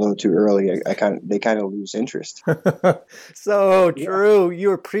here a little too early. They kind of lose interest. So true.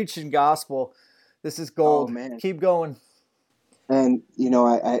 You are preaching gospel. This is gold. Oh, man. Keep going. And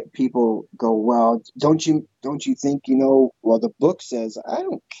people go, well, don't you think, well, the book says. I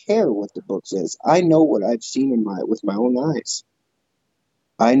don't care what the book says. I know what I've seen with my own eyes.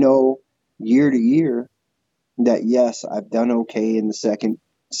 I know year to year that yes, I've done okay in the second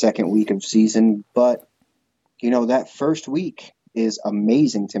week of season, but that first week is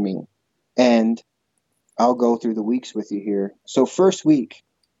amazing to me. And I'll go through the weeks with you here. So first week,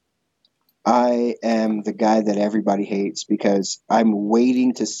 I am the guy that everybody hates because I'm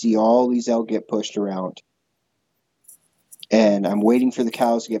waiting to see all these elk get pushed around. And I'm waiting for the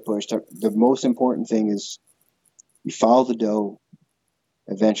cows to get pushed. The most important thing is you follow the doe,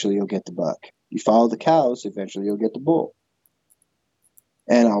 eventually you'll get the buck. You follow the cows, eventually you'll get the bull.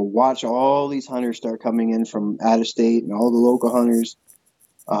 And I'll watch all these hunters start coming in from out of state and all the local hunters.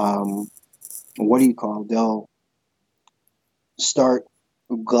 They'll start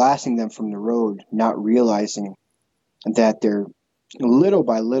glassing them from the road, not realizing that they're little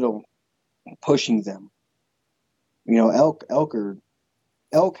by little pushing them. Elk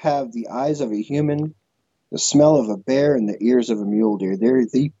have the eyes of a human, the smell of a bear, and the ears of a mule deer.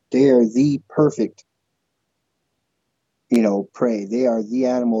 They are the perfect, prey. They are the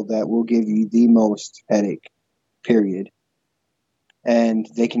animal that will give you the most headache, period. And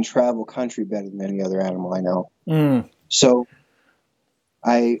they can travel country better than any other animal I know. So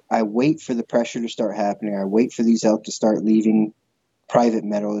I wait for the pressure to start happening. I wait for these elk to start leaving private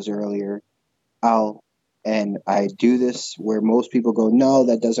meadows earlier. And I do this where most people go, no,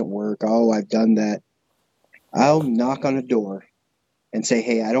 that doesn't work. Oh, I've done that. I'll knock on a door and say,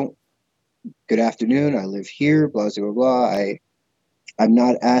 hey, good afternoon. I live here, blah, blah, blah. I'm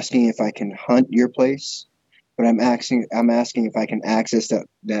not asking if I can hunt your place, but I'm asking if I can access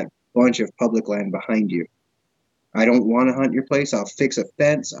that bunch of public land behind you. I don't want to hunt your place. I'll fix a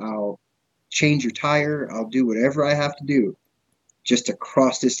fence. I'll change your tire. I'll do whatever I have to do just to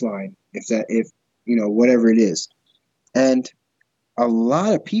cross this line, whatever it is. And a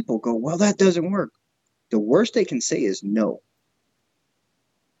lot of people go, well, that doesn't work. The worst they can say is no.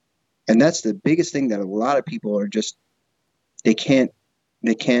 And that's the biggest thing that a lot of people are just, they can't,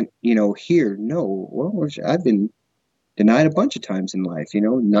 hear no. Well, I've been denied a bunch of times in life,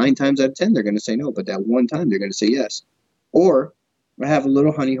 9 times out of 10, they're going to say no, but that one time they're going to say yes. Or I have a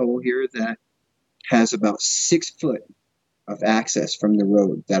little honey hole here that has about 6 foot of access from the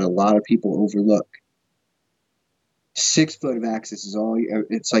road that a lot of people overlook. 6 foot of access is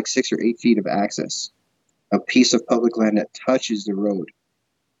it's like 6 or 8 feet of access. A piece of public land that touches the road.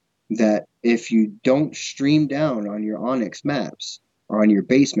 That if you don't stream down on your Onyx maps or on your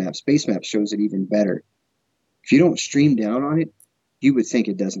base maps shows it even better. If you don't stream down on it, you would think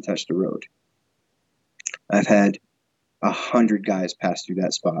it doesn't touch the road. I've had 100 guys pass through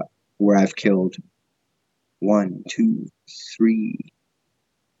that spot where I've killed 1, 2, 3,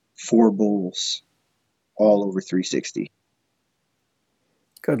 4 bulls all over 360.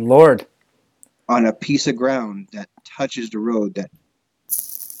 Good Lord. On a piece of ground that touches the road, that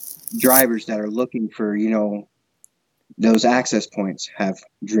drivers that are looking for, those access points have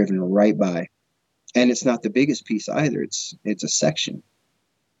driven right by. And it's not the biggest piece either. It's a section.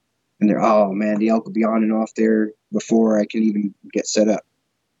 And they're, oh man, the elk will be on and off there before I can even get set up.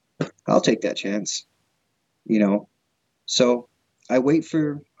 I'll take that chance, So I wait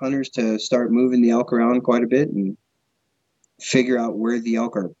for hunters to start moving the elk around quite a bit and figure out where the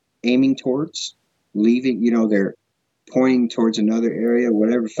elk are aiming towards, leaving, they're pointing towards another area,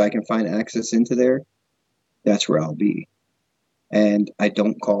 whatever. If I can find access into there, that's where I'll be. And I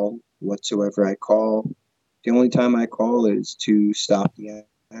don't call whatsoever. I call. The only time I call is to stop the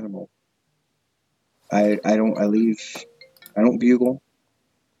animal. I don't bugle.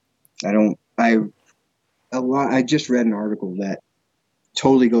 I just read an article that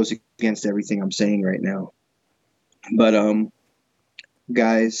totally goes against everything I'm saying right now. But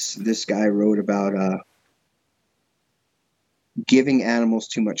this guy wrote about giving animals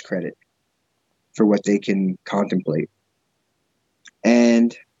too much credit for what they can contemplate.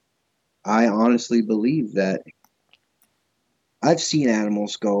 And I honestly believe that I've seen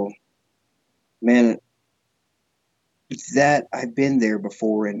animals go, man, that I've been there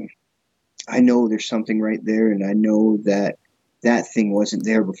before, and I know there's something right there, and I know that thing wasn't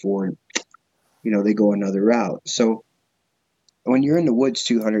there before, and they go another route. So when you're in the woods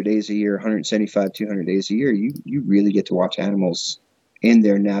 200 days a year, 175, 200 days a year, you really get to watch animals in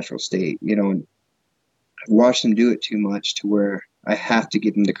their natural state, and I've watched them do it too much to where I have to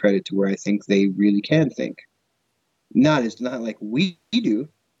give them the credit to where I think they really can think. It's not like we do,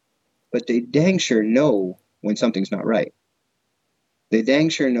 but they dang sure know when something's not right. They dang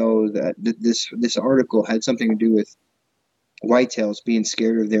sure know that this article had something to do with whitetails being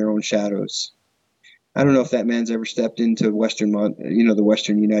scared of their own shadows. I don't know if that man's ever stepped into the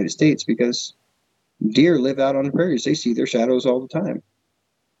Western United States, because deer live out on the prairies. They see their shadows all the time.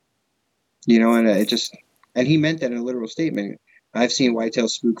 And he meant that in a literal statement. I've seen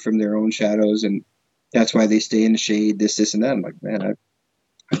whitetails spook from their own shadows, and that's why they stay in the shade, this, and that. I'm like, man,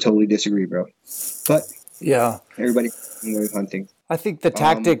 I totally disagree, bro. But Yeah. everybody with hunting. I think the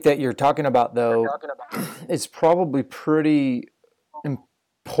tactic that you're talking about, though, is probably pretty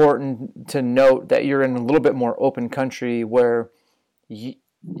important to note, that you're in a little bit more open country where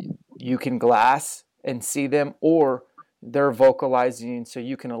you can glass and see them, or they're vocalizing, so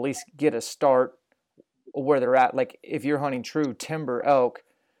you can at least get a start where they're at. Like if you're hunting true timber elk,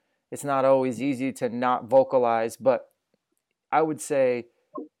 it's not always easy to not vocalize, but I would say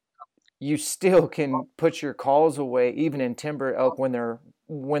you still can put your calls away even in timber elk when they're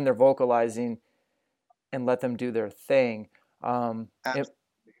vocalizing, and let them do their thing. Am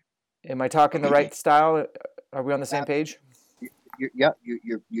I talking the right style? Are we on the same page? You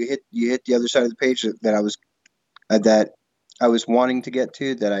hit the other side of the page that I was wanting to get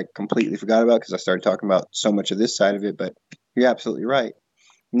to, that I completely forgot about because I started talking about so much of this side of it. But you're absolutely right.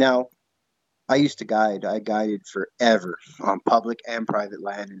 Now, I used to guide. I guided forever on public and private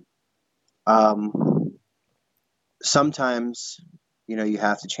land. And sometimes, you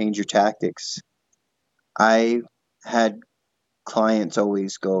have to change your tactics. I had clients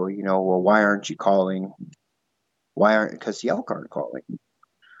always go, well, why aren't you calling? Because the elk aren't calling.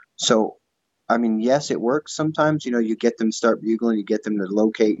 So, I mean, yes, it works sometimes. You get them to start bugling, you get them to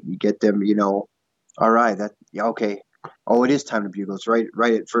locate, you get them, all right, okay. Oh, it is time to bugle. It's right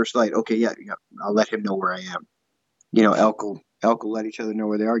at first light. Okay, yeah, I'll let him know where I am. Elk will let each other know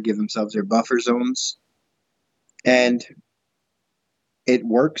where they are, give themselves their buffer zones. And it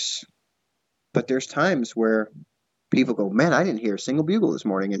works. But there's times where people go, man, I didn't hear a single bugle this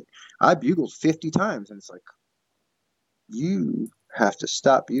morning, and I bugled 50 times. And it's like, you have to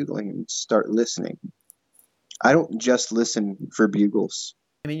stop bugling and start listening. I don't just listen for bugles.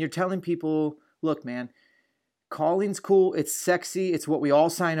 I mean, you're telling people, look, man, calling's cool. It's sexy. It's what we all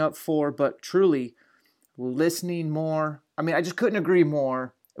sign up for. But truly, listening more. I mean, I just couldn't agree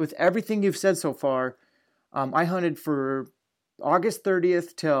more with everything you've said so far. I hunted for August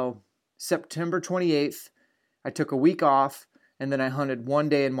 30th till September 28th. I took a week off, and then I hunted one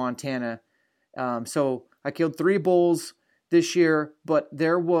day in Montana. So I killed 3 bulls this year, but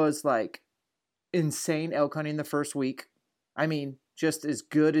there was like insane elk hunting the first week. I mean, just as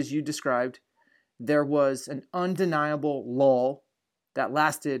good as you described. There was an undeniable lull that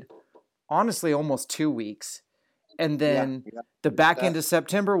lasted, honestly, almost 2 weeks. And then the back end of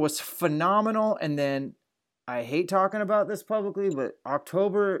September was phenomenal. And then, I hate talking about this publicly, but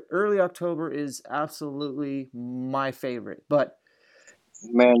early October is absolutely my favorite. But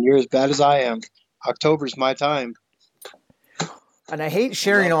man, you're as bad as I am. October's my time. And I hate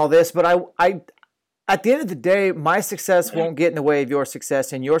sharing all this, but I at the end of the day, my success won't get in the way of your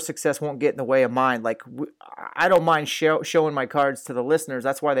success, and your success won't get in the way of mine. Like, I don't mind showing my cards to the listeners.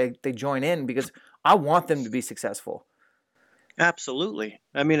 That's why they join in, because I want them to be successful. Absolutely.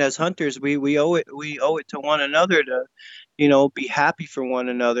 I mean, as hunters, we owe it to one another to, be happy for one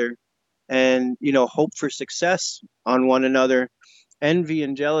another, and, hope for success on one another. Envy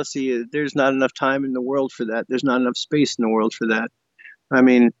and jealousy, there's not enough time in the world for that. There's not enough space in the world for that. I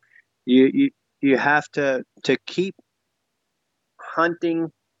mean, you have to keep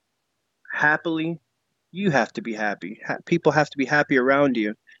hunting happily. You have to be happy. People have to be happy around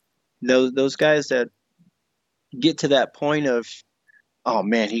you. Those guys that get to that point of, oh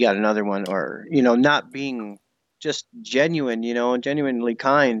man, he got another one, or not being just genuine, and genuinely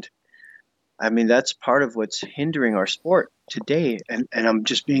kind. I mean, that's part of what's hindering our sport today. And I'm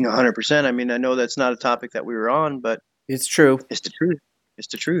just being 100%. I mean, I know that's not a topic that we were on, but it's true. It's the truth. It's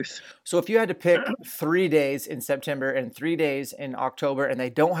the truth. So if you had to pick 3 days in September and 3 days in October, and they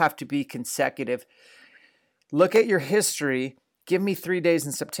don't have to be consecutive, look at your history. Give me 3 days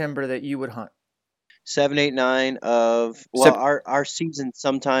in September that you would hunt. 7, 8, 9 of our season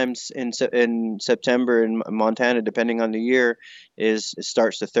sometimes in September in Montana, depending on the year, it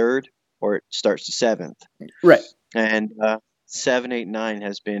starts the 3rd or it starts the 7th. Right. And 7, 8, 9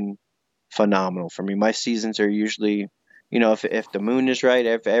 has been phenomenal for me. My seasons are usually, if the moon is right,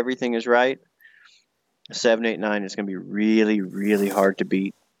 if everything is right, 7, 8, 9 is going to be really, really hard to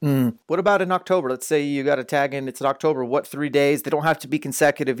beat. What about in October? Let's say you got a tag in, it's in October. What 3 days? They don't have to be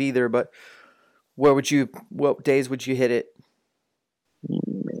consecutive either, but what days would you hit it?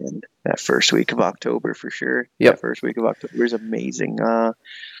 Man, that first week of October for sure. Yep. That first week of October is amazing.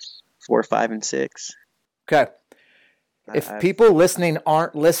 4, 5, and 6. Okay. If people listening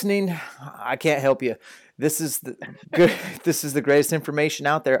aren't listening, I can't help you. This is the good. This is the greatest information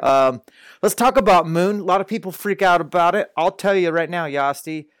out there. Let's talk about moon. A lot of people freak out about it. I'll tell you right now,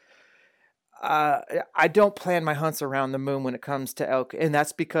 Yasti. I don't plan my hunts around the moon when it comes to elk, and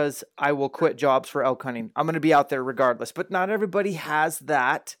that's because I will quit jobs for elk hunting. I'm going to be out there regardless, but not everybody has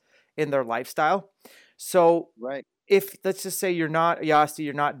that in their lifestyle. So, Right. if let's just say you're not Yasti,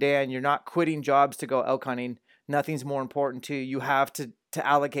 you're not Dan, you're not quitting jobs to go elk hunting. Nothing's more important to you. You have to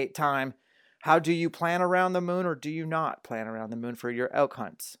allocate time. How do you plan around the moon, or do you not plan around the moon for your elk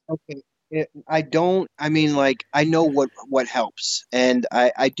hunts? Okay. I don't. I mean, like, I know what helps, and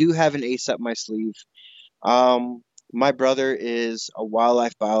I do have an ace up my sleeve. My brother is a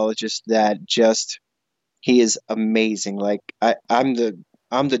wildlife biologist that just he is amazing. Like, I'm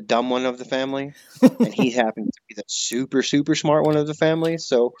the dumb one of the family, and he happens to be the super super smart one of the family.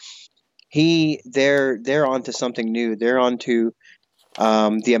 So they're onto something new. They're onto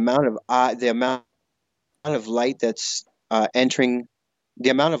the amount of light that's entering. The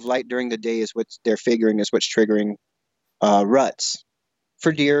amount of light during the day is what they're figuring is what's triggering ruts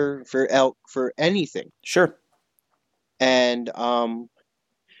for deer, for elk, for anything. Sure. And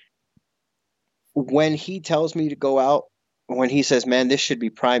when he tells me to go out, when he says, "Man, this should be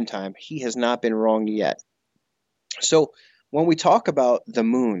prime time," he has not been wrong yet. So when we talk about the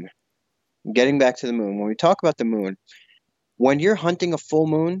moon, getting back to the moon, when we talk about the moon, when you're hunting a full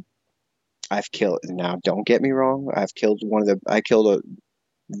moon, I've killed. Now, don't get me wrong. I killed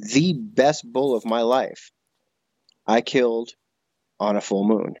the best bull of my life. I killed on a full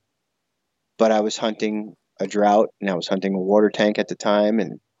moon, but I was hunting a drought and I was hunting a water tank at the time,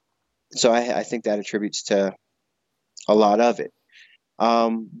 and so I think that attributes to a lot of it.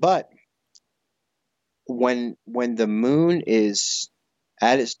 But when the moon is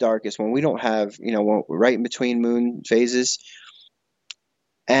at its darkest, when we don't have, right in between moon phases,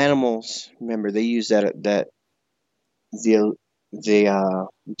 animals, remember, they use the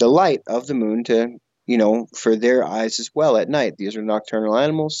light of the moon to, for their eyes as well at night. These are nocturnal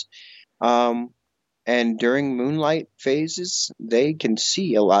animals. And during moonlight phases, they can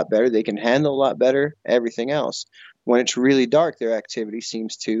see a lot better. They can handle a lot better, everything else. When it's really dark, their activity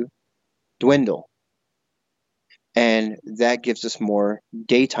seems to dwindle. And that gives us more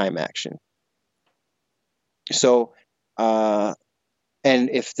daytime action. So, and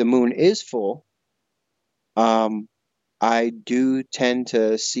if the moon is full, I do tend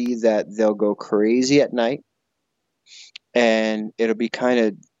to see that they'll go crazy at night, and it'll be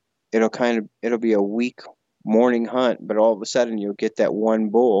a weak morning hunt, but all of a sudden you'll get that one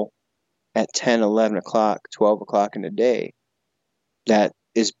bull at 10, 11 o'clock, 12 o'clock in the day that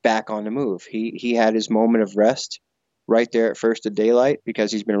is back on the move. He had his moment of rest right there at first of daylight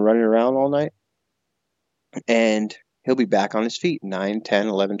because he's been running around all night, and he'll be back on his feet 9, 10,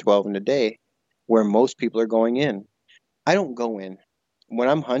 11, 12 in the day, where most people are going in. I don't go in. When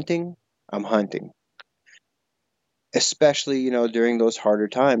I'm hunting, I'm hunting. Especially, during those harder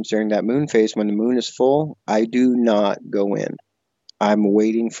times, during that moon phase, when the moon is full, I do not go in. I'm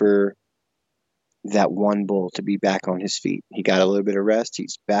waiting for that one bull to be back on his feet. He got a little bit of rest.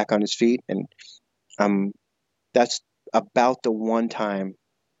 He's back on his feet. And that's about the one time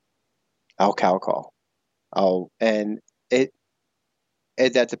I'll cow call.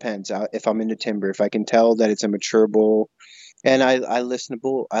 That depends. If I'm in the timber, if I can tell that it's a mature bull, and I listen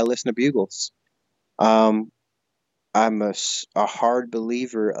to bugles. I'm a hard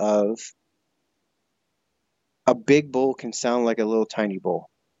believer of a big bull can sound like a little tiny bull,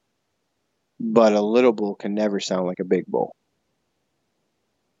 but a little bull can never sound like a big bull,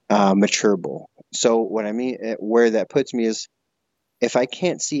 mature bull. So what I mean, where that puts me is, if I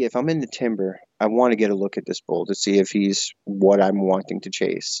can't see, if I'm in the timber, I want to get a look at this bull to see if he's what I'm wanting to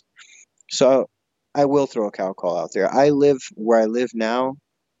chase. So I will throw a cow call out there. Where I live now,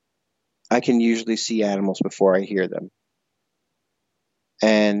 I can usually see animals before I hear them.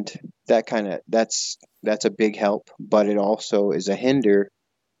 And that's a big help, but it also is a hinder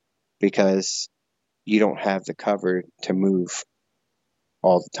because you don't have the cover to move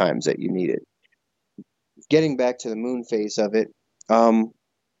all the times that you need it. Getting back to the moon phase of it,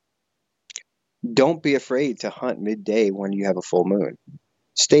 don't be afraid to hunt midday when you have a full moon.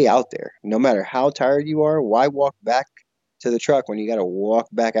 Stay out there. No matter how tired you are, why walk back to the truck when you got to walk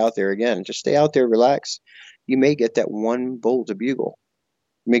back out there again? Just stay out there, relax. You may get that one bull to bugle.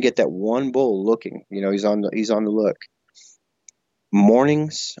 You may get that one bull looking. He's on the look.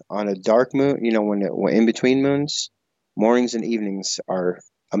 Mornings on a dark moon, when in between moons, mornings and evenings are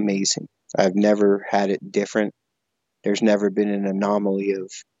amazing. I've never had it different. There's never been an anomaly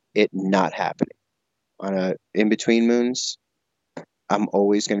of it not happening. on a in between moons, I'm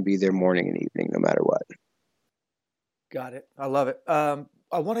always going to be there morning and evening, no matter what. Got it. I love it.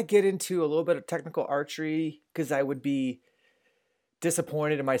 I want to get into a little bit of technical archery because I would be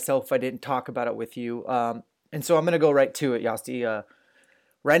disappointed in myself if I didn't talk about it with you. And so I'm going to go right to it, Yasti.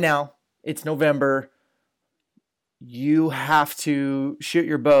 Right now, it's November. You have to shoot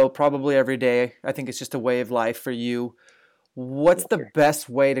your bow probably every day. I think it's just a way of life for you. What's the best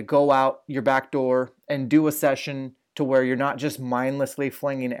way to go out your back door and do a session to where you're not just mindlessly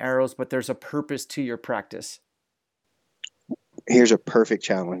flinging arrows, but there's a purpose to your practice? Here's a perfect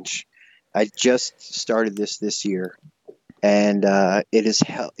challenge. I just started this year, and it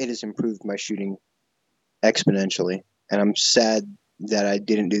has improved my shooting exponentially. And I'm sad that I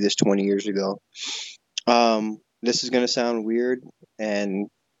didn't do this 20 years ago. This is going to sound weird, and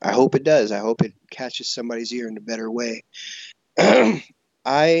I hope it does. I hope it catches somebody's ear in a better way. When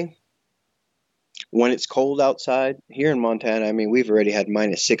it's cold outside here in Montana, I mean, we've already had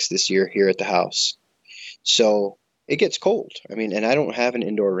 -6 this year here at the house. So it gets cold. I mean, and I don't have an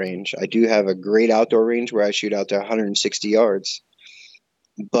indoor range. I do have a great outdoor range where I shoot out to 160 yards.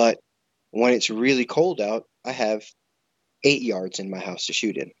 But when it's really cold out, I have 8 yards in my house to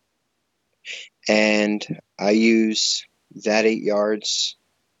shoot in. And I use that 8 yards.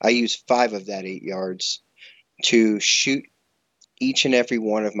 I use 5 of that 8 yards to shoot each and every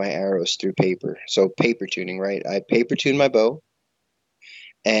one of my arrows through paper. So paper tuning, right? I paper tune my bow,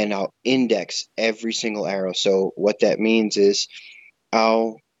 and I'll index every single arrow. So what that means is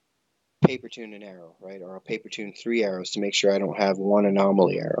I'll paper tune an arrow, right? Or I'll paper tune 3 arrows to make sure I don't have one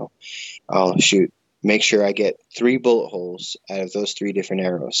anomaly arrow. I'll make sure I get 3 bullet holes out of those 3 different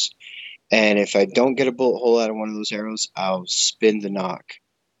arrows. And if I don't get a bullet hole out of one of those arrows, I'll spin the nock.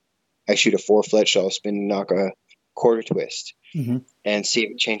 I shoot a 4-fletch, so I'll spin the nock a quarter twist and see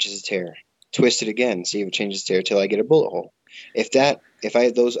if it changes its hair. Twist it again, see if it changes its hair till I get a bullet hole. If I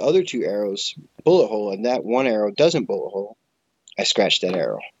have those other 2 arrows bullet hole and that one arrow doesn't bullet hole, I scratch that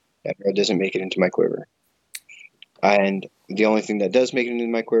arrow. That arrow doesn't make it into my quiver. And the only thing that does make it into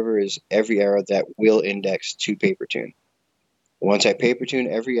my quiver is every arrow that will index to paper tune. Once I paper tune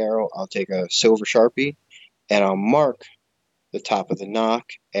every arrow, I'll take a silver Sharpie and I'll mark the top of the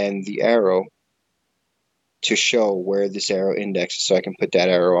nock and the arrow to show where this arrow indexes so I can put that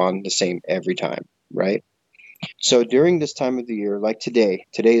arrow on the same every time, right? So during this time of the year, like today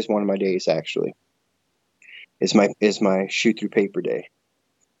is one of my days actually. Is my shoot through paper day.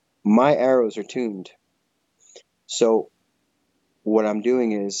 My arrows are tuned. So what I'm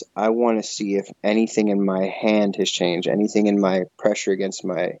doing is I want to see if anything in my hand has changed, anything in my pressure against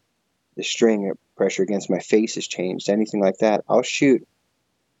the string or pressure against my face has changed, anything like that. I'll shoot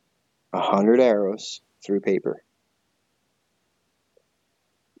 100 arrows through paper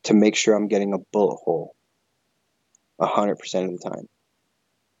to make sure I'm getting a bullet hole 100% of the time.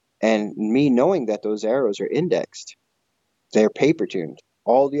 And me knowing that those arrows are indexed, they're paper tuned.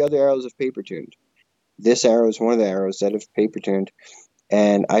 All the other arrows have paper tuned. This arrow is one of the arrows that have paper tuned,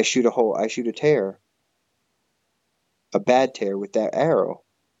 and I shoot a tear, a bad tear with that arrow.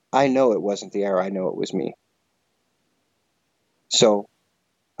 I know it wasn't the arrow. I know it was me. So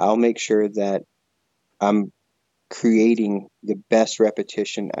I'll make sure that I'm creating the best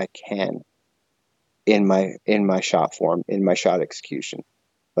repetition I can in my shot form, in my shot execution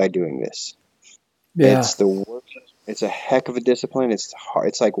by doing this. Yeah. It's the work. It's a heck of a discipline. It's hard.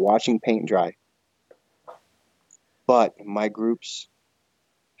 It's like watching paint dry. But my groups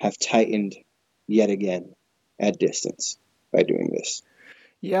have tightened yet again at distance by doing this.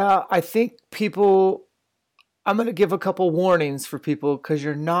 Yeah, I think I'm going to give a couple warnings for people because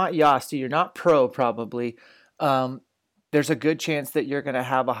you're not Yasti, you're not pro probably. There's a good chance that you're going to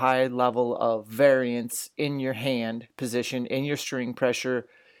have a high level of variance in your hand position, in your string pressure,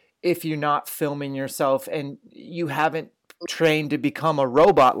 if you're not filming yourself and you haven't trained to become a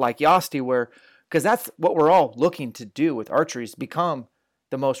robot like Yasti, because that's what we're all looking to do with archery, is become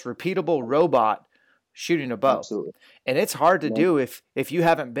the most repeatable robot shooting a bow. Absolutely. And it's hard to do if you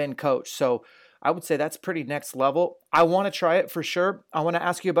haven't been coached. So I would say that's pretty next level. I want to try it for sure. I want to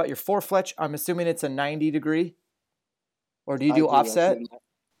ask you about your 4-fletch. I'm assuming it's a 90 degree, or do you do offset?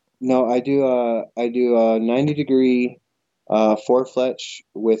 No, I do a 90 degree 4-fletch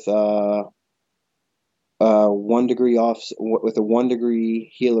with 1 degree off, with a 1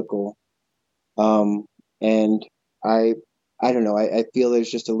 degree helical. And I don't know. I feel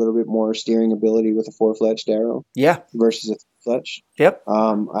there's just a little bit more steering ability with a 4-fletched arrow. Yeah. Versus a fletch. Yep.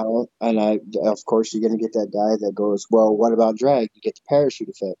 Of course you're going to get that guy that goes, well, what about drag? You get the parachute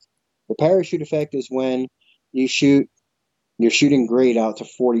effect. The parachute effect is when you shoot you're shooting great out to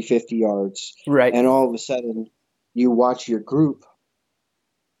 40, 50 yards. Right. And all of a sudden, you watch your group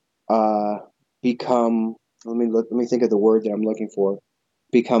become, let me think of the word that I'm looking for,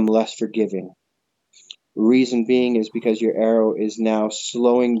 become less forgiving. Reason being is because your arrow is now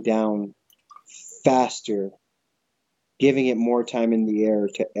slowing down faster, giving it more time in the air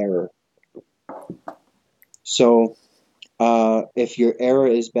to error. So if your error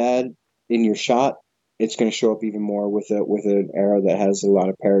is bad in your shot, it's going to show up even more with an arrow that has a lot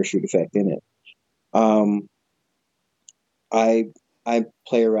of parachute effect in it. I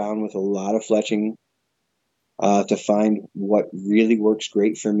play around with a lot of fletching to find what really works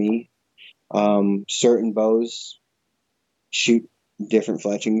great for me. Certain bows shoot different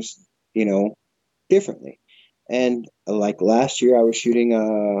fletchings, differently. And like last year, I was shooting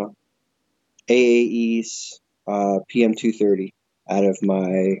AAE's PM230 out of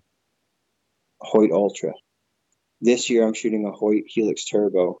my Hoyt Ultra. This year, I'm shooting a Hoyt Helix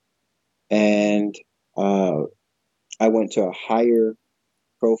Turbo, and I went to a higher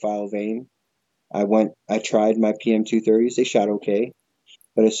profile vane. I tried my PM230s. They shot okay.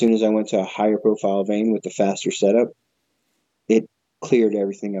 But as soon as I went to a higher profile vane with the faster setup, it cleared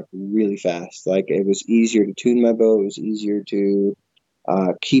everything up really fast. Like, it was easier to tune my bow. It was easier to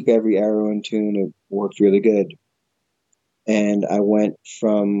keep every arrow in tune. It worked really good. And I went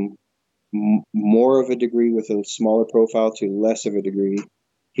from more of a degree with a smaller profile to less of a degree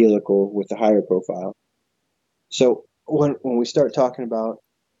helical with the higher profile. So when we start talking about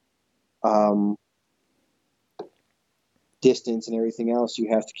distance and everything else, you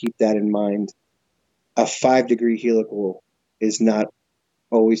have to keep that in mind. A 5-degree helical is not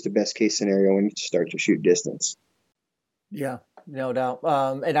always the best case scenario when you start to shoot distance. Yeah, no doubt.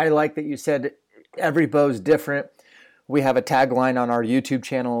 And I like that you said every bow's different. We have a tagline on our YouTube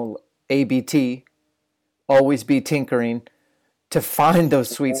channel, ABT, always be tinkering, to find those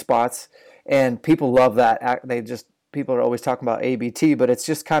sweet spots. And people love that. People are always talking about ABT, but it's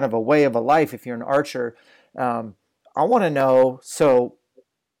just kind of a way of a life if you're an archer. I want to know, so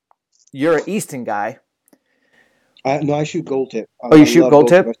you're an Easton guy. No, I shoot gold tip. Oh, you shoot gold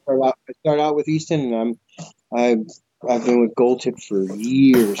tip? I start out with Easton, and I've been with gold tip for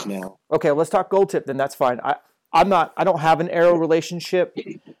years now. Okay, well, let's talk gold tip then. That's fine. I don't have an arrow relationship.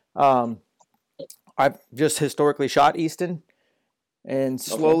 I've just historically shot Easton, and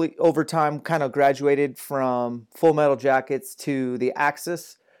slowly over time kind of graduated from Full Metal Jackets to the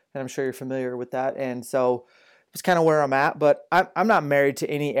Axis, and I'm sure you're familiar with that. And so it's kind of where I'm at, but I'm not married to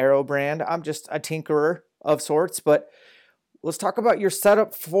any arrow brand. I'm just a tinkerer of sorts. But let's talk about your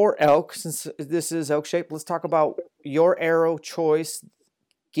setup for elk, since this is elk shape. Let's talk about your arrow choice.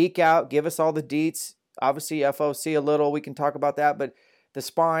 Geek out, give us all the deets. Obviously, FOC a little, we can talk about that, but the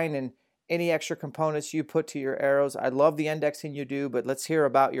spine and any extra components you put to your arrows. I love the indexing you do, but let's hear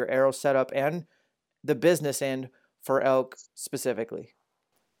about your arrow setup and the business end for elk specifically.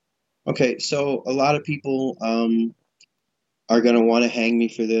 Okay, so a lot of people are going to want to hang me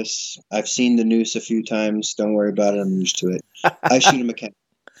for this. I've seen the noose a few times. Don't worry about it. I'm used to it. I shoot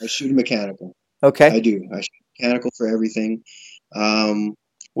a mechanical. Okay. I do. I shoot mechanical for everything.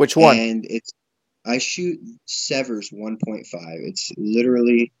 Which one? And I shoot Severs 1.5.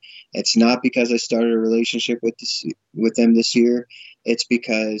 It's not because I started a relationship with them this year. It's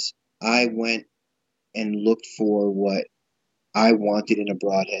because I went and looked for what I wanted in a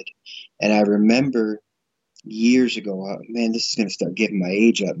broadhead. And I remember years ago, man, this is going to start giving my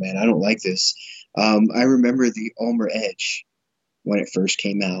age up, man. I don't like this. I remember the Ulmer Edge when it first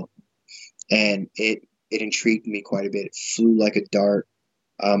came out, and it intrigued me quite a bit. It flew like a dart.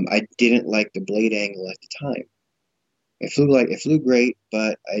 I didn't like the blade angle at the time. It flew great,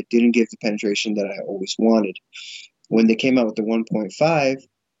 but I didn't get the penetration that I always wanted. When they came out with the 1.5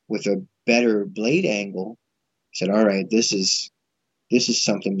 with a better blade angle, I said, all right, this is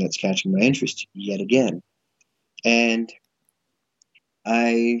something that's catching my interest yet again. And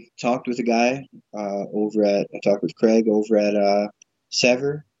I talked with a guy I talked with Craig over at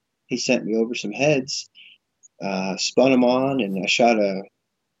Sever. He sent me over some heads, spun them on, and I shot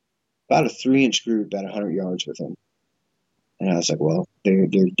about a 3-inch group at 100 yards with them. And I was like, well, they're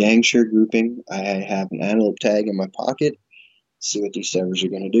dang sure grouping. I have an antelope tag in my pocket. See what these Severs are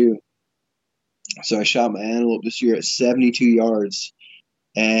going to do. So I shot my antelope this year at 72 yards,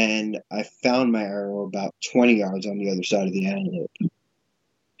 and I found my arrow about 20 yards on the other side of the antelope.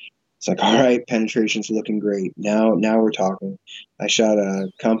 It's like, all right, penetration's looking great. Now we're talking. I shot a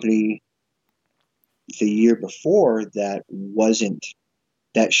company the year before that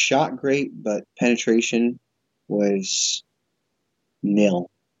shot great, but penetration was nil,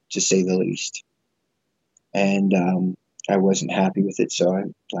 to say the least. And I wasn't happy with it. So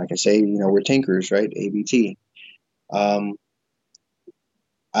like I say, we're tinkerers, right? ABT.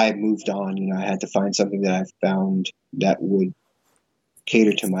 I moved on. I had to find something that I found that would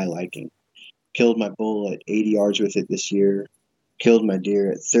cater to my liking. Killed my bull at 80 yards with it this year. Killed my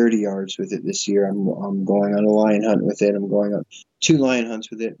deer at 30 yards with it this year. I'm going on a lion hunt with it. I'm going on 2 lion hunts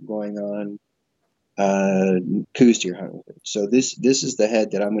with it. I'm going on Coues deer hunt with it. So this is the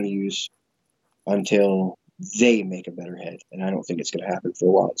head that I'm going to use until they make a better head, and I don't think it's going to happen for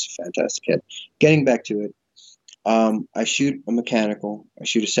a while. It's a fantastic head. Getting back to it, I shoot a mechanical. I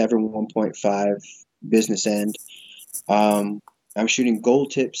shoot a Severn 1.5 business end. I'm shooting Gold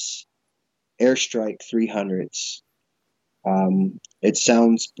Tips Airstrike 300s. It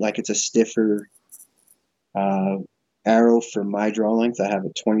sounds like it's a stiffer arrow for my draw length. I have a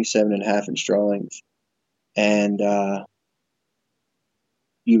 27.5-inch draw length, and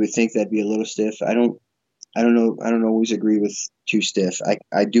you would think that'd be a little stiff. I don't know. I don't always agree with too stiff.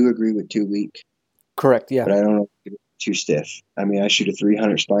 I do agree with too weak. Correct. Yeah. But I don't know too stiff. I mean, I shoot a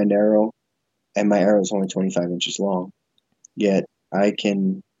 300 spined arrow, and my arrow is only 25 inches long. Yet I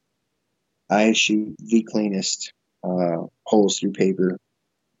shoot the cleanest holes through paper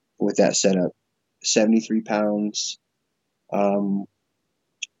with that setup. 73 pounds, AAE,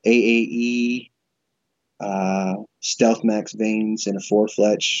 Stealth Max vanes in a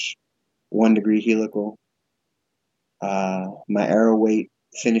 4-fletch, 1 degree helical. My arrow weight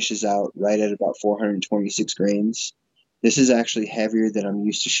finishes out right at about 426 grains. This is actually heavier than I'm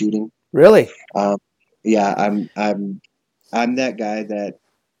used to shooting. Really? Yeah, I'm that guy that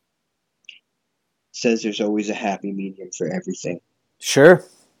says there's always a happy medium for everything. Sure.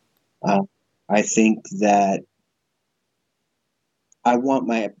 I think that I want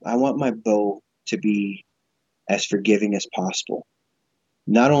my bow to be as forgiving as possible.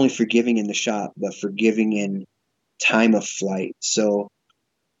 Not only forgiving in the shot, but forgiving in time of flight. So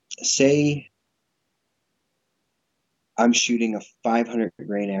say I'm shooting a 500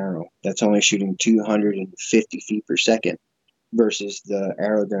 grain arrow that's only shooting 250 feet per second versus the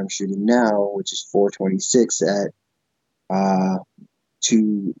arrow that I'm shooting now, which is 426 at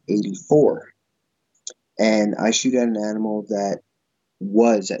 284. And I shoot at an animal that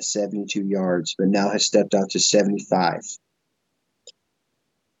was at 72 yards, but now has stepped out to 75.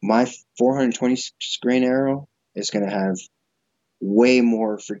 My 426 grain arrow is going to have way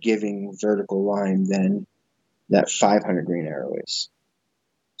more forgiving vertical line than that 500 grain arrow is.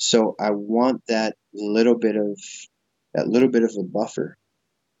 So I want that little bit of a buffer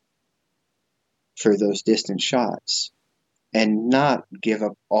for those distant shots and not give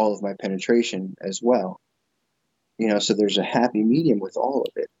up all of my penetration as well. So there's a happy medium with all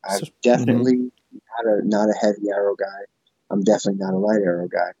of it. I'm definitely not a heavy arrow guy. I'm definitely not a light arrow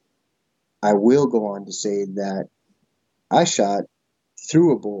guy. I will go on to say that I shot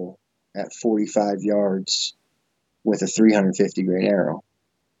through a bull at 45 yards with a 350 grain arrow.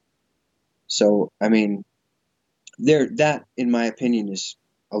 So, I mean, that, in my opinion, is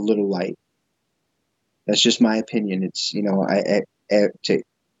a little light. That's just my opinion. It's, to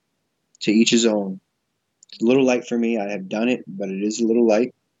each his own. It's a little light for me. I have done it, but it is a little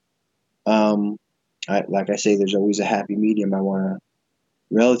light. Like I say, there's always a happy medium. I want a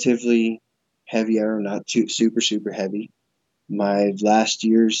relatively heavy arrow, not too super, super heavy. My last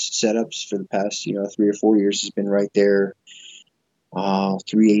year's setups for the past, 3 or 4 years has been right there,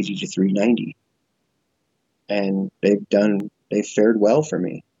 380 to 390. And they've fared well for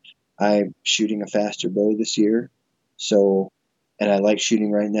me. I'm shooting a faster bow this year. And I like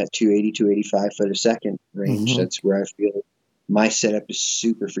shooting right in that 280, 285 foot a second range. Mm-hmm. That's where I feel my setup is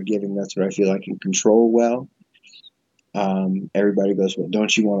super forgiving. That's what I feel I can control well. Everybody goes, well,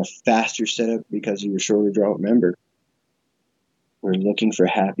 don't you want a faster setup because of your shorter draw? Remember, we're looking for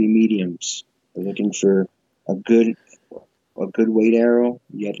happy mediums. We're looking for a good weight arrow,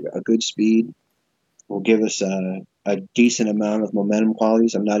 yet a good speed. Will give us a decent amount of momentum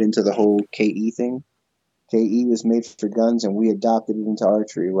qualities. I'm not into the whole KE thing. KE was made for guns, and we adopted it into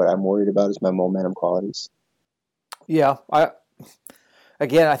archery. What I'm worried about is my momentum qualities. Yeah, I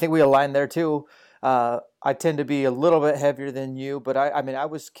think we align there too. I tend to be a little bit heavier than you, but I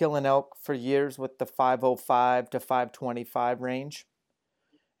was killing elk for years with the 505 to 525 range.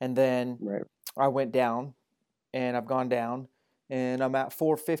 And then right. I went down, and I've gone down, and I'm at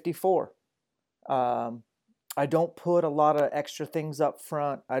 454. I don't put a lot of extra things up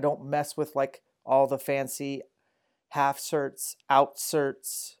front. I don't mess with like all the fancy half certs, out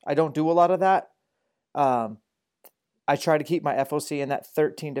certs. I don't do a lot of that. I try to keep my FOC in that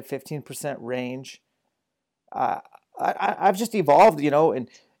 13 to 15% range. I've just evolved, and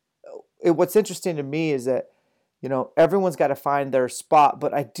what's interesting to me is that everyone's got to find their spot,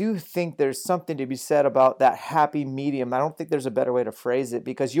 but I do think there's something to be said about that happy medium. I don't think there's a better way to phrase it,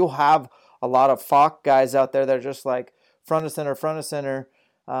 because you'll have a lot of Falk guys out there that are just like front of center, front of center.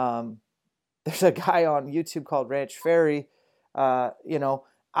 There's a guy on YouTube called Ranch Fairy. I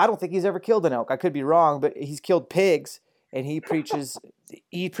don't think he's ever killed an elk. I could be wrong, but he's killed pigs, and he preaches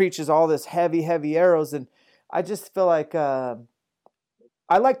all this heavy arrows. And I just feel like I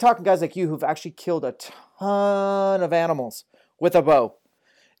like talking to guys like you who've actually killed a ton of animals with a bow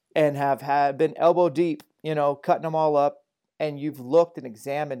and have been elbow deep, cutting them all up. And you've looked and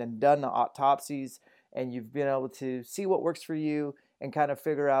examined and done the autopsies, and you've been able to see what works for you and kind of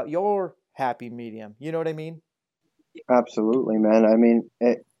figure out your happy medium. You know what I mean? Absolutely, man. I mean,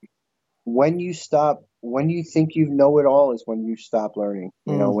 when you think you know it all is when you stop learning.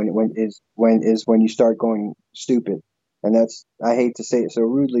 When you start going stupid. And that's, I hate to say it so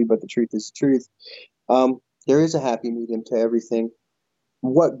rudely, but the truth is the truth. There is a happy medium to everything.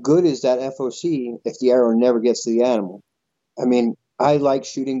 What good is that FOC if the arrow never gets to the animal? I mean, I like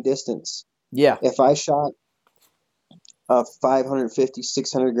shooting distance. Yeah. If I shot a 550,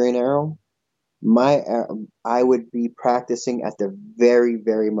 600 grain arrow, I would be practicing at the very,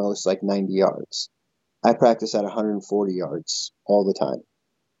 very most like 90 yards. I practice at 140 yards all the time.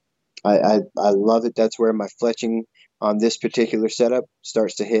 I love it. That's where my fletching on this particular setup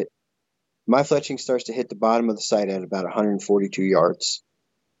starts to hit. My fletching starts to hit the bottom of the sight at about 142 yards.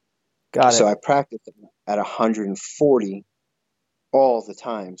 Got it. So I practice at 140 all the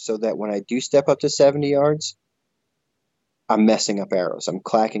time, so that when I do step up to 70 yards, I'm messing up arrows. I'm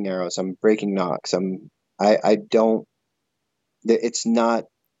clacking arrows. I'm breaking nocks. It's not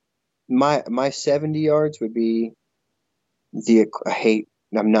my 70 yards would be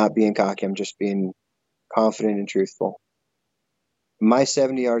I'm not being cocky. I'm just being confident and truthful. My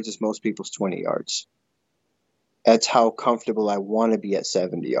 70 yards is most people's 20 yards. That's how comfortable I want to be at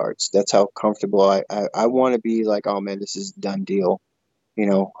 70 yards. That's how comfortable I want to be. Like, oh man, this is a done deal.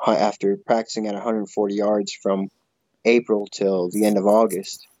 After practicing at 140 yards from April till the end of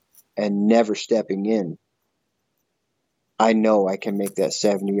August and never stepping in, I know I can make that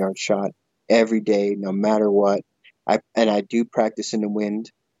 70-yard shot every day, no matter what. I do practice in the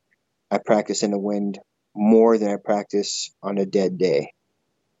wind. I practice in the wind more than I practice on a dead day.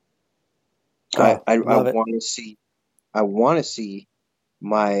 I want to see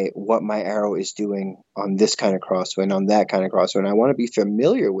what my arrow is doing on this kind of crosswind, on that kind of crosswind. I want to be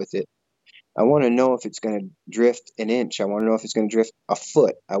familiar with it. I want to know if it's going to drift an inch. I want to know if it's going to drift a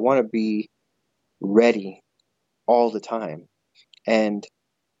foot. I want to be ready all the time. And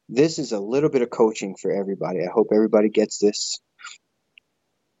this is a little bit of coaching for everybody. I hope everybody gets this.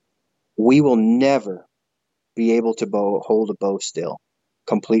 We will never be able to hold a bow still,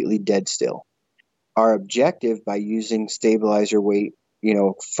 completely dead still. Our objective by using stabilizer weight,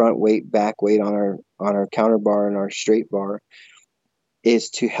 front weight, back weight on our counter bar and our straight bar, is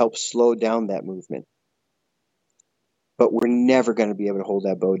to help slow down that movement. But we're never going to be able to hold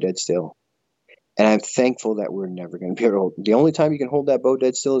that bow dead still. And I'm thankful that we're never going to be able to hold. The only time you can hold that bow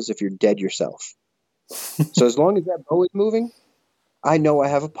dead still is if you're dead yourself. So as long as that bow is moving, I know I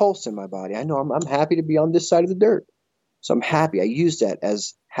have a pulse in my body. I know I'm happy to be on this side of the dirt. So I'm happy. I use that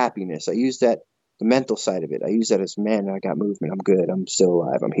as happiness. I use that, the mental side of it. I use that as, man, I got movement. I'm good. I'm still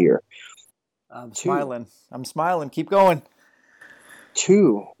alive. I'm here. I'm smiling. Keep going.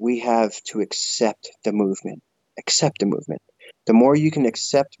 2, we have to accept the movement. Accept the movement. The more you can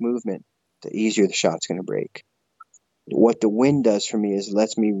accept movement, the easier the shot's going to break. What the wind does for me is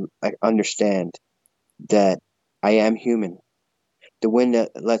lets me understand that I am human. The wind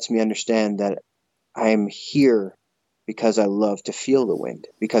lets me understand that I am here because I love to feel the wind,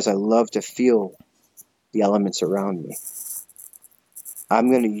 because I love to feel the elements around me. I'm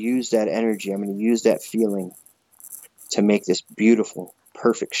going to use that energy. I'm going to use that feeling to make this beautiful,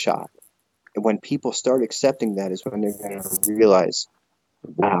 perfect shot. And when people start accepting that is when they're going to realize,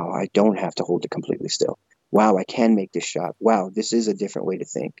 wow, I don't have to hold it completely still. Wow, I can make this shot. Wow, this is a different way to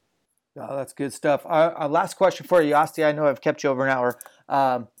think. Oh, that's good stuff. Our last question for you, Yasti. I know I've kept you over an hour.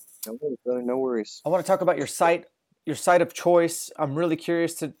 No worries, brother. No worries. I want to talk about your sight of choice. I'm really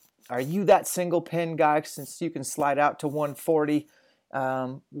curious are you that single pin guy, since you can slide out to 140?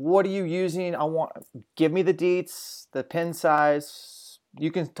 What are you using? Give me the deets, the pin size.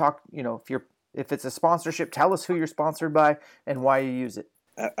 You can talk, if it's a sponsorship, tell us who you're sponsored by and why you use it.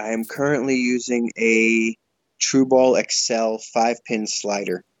 I am currently using a TrueBall XL 5-pin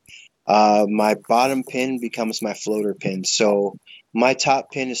slider. My bottom pin becomes my floater pin. So my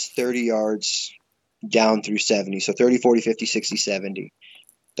top pin is 30 yards down through 70. So 30, 40, 50, 60, 70.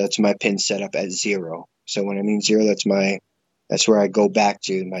 That's my pin setup at 0. So when I mean zero, that's where I go back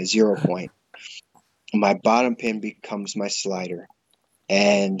to my 0 point. My bottom pin becomes my slider.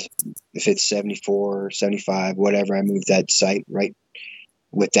 And if it's 74, 75, whatever, I move that sight right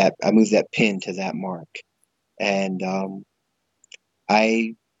with that. I move that pin to that mark. And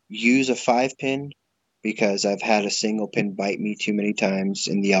I use a 5 pin because I've had a single pin bite me too many times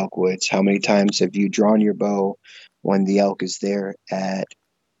in the elk woods. How many times have you drawn your bow when the elk is there at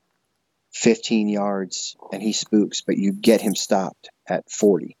 15 yards and he spooks, but you get him stopped at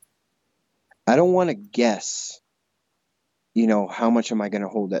 40? I don't want to guess, how much am I going to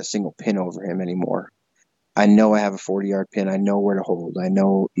hold that single pin over him anymore? I know I have a 40-yard pin. I know where to hold. I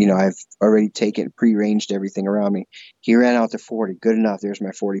know, I've already taken, pre-ranged everything around me. He ran out to 40. Good enough. There's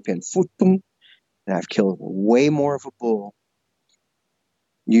my 40 pin. And I've killed way more of a bull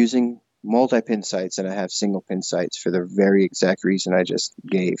using multi-pin sights than I have single-pin sights for the very exact reason I just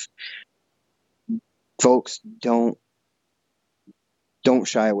gave. Folks, don't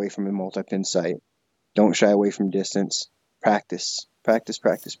shy away from a multi-pin sight. Don't shy away from distance. Practice.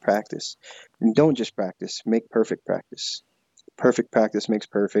 And don't just practice. Make perfect practice. Perfect practice makes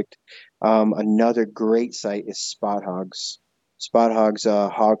perfect. Another great sight is Spot Hogs. Spot Hogs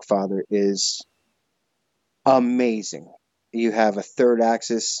Hogfather is amazing. You have a third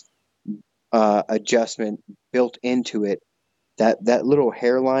axis adjustment built into it. That little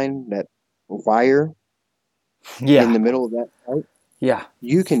hairline, that wire in the middle of that sight,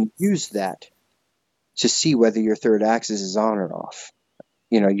 you can use that to see whether your third axis is on or off.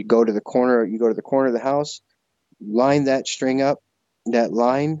 You go to the corner of the house, line that string up, that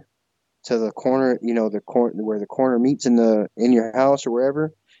line to the corner, where the corner meets in your house or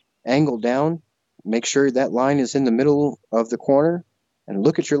wherever, angle down, make sure that line is in the middle of the corner, and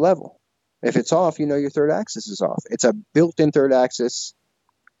look at your level. If it's off, your third axis is off. It's a built-in third axis.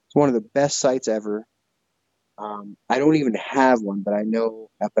 It's one of the best sights ever. I don't even have one, but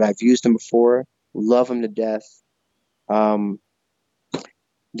I've used them before. Love them to death.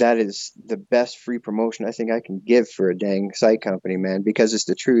 That is the best free promotion I think I can give for a dang sight company, man, because it's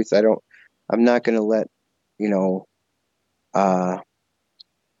the truth. I'm not going to let, I'm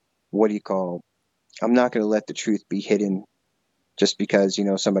not going to let the truth be hidden just because,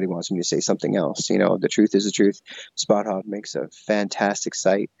 somebody wants me to say something else. The truth is the truth. Spot Hog makes a fantastic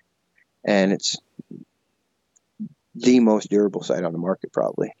sight, and it's the most durable sight on the market,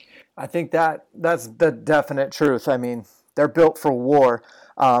 probably. I think that's the definite truth. I mean, they're built for war.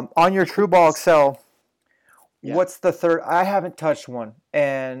 On your TrueBall XL, what's the third? I haven't touched one,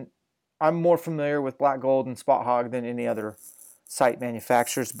 and I'm more familiar with Black Gold and Spot Hog than any other sight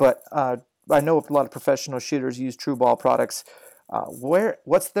manufacturers. But I know a lot of professional shooters use TrueBall products.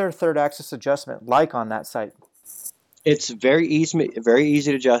 What's their third axis adjustment like on that sight? It's very easy to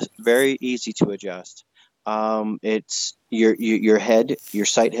adjust. Very easy to adjust. It's your head, your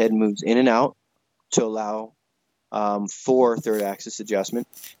sight head moves in and out to allow for third axis adjustment.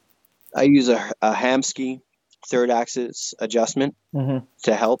 I use a Hamskea third axis adjustment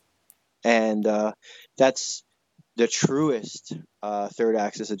to help, and that's the truest third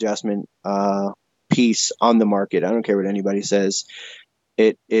axis adjustment piece on the market. I don't care what anybody says.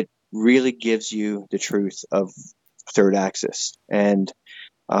 It really gives you the truth of third axis, and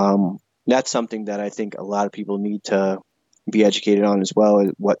that's something that I think a lot of people need to be educated on as well,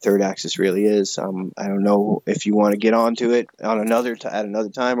 what third axis really is. I don't know if you want to get onto it on at another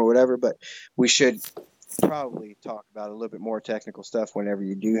time or whatever, but we should probably talk about a little bit more technical stuff whenever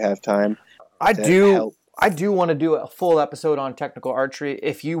you do have time. I do want to do a full episode on technical archery.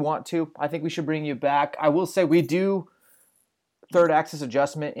 If you want to, I think we should bring you back. I will say we do third axis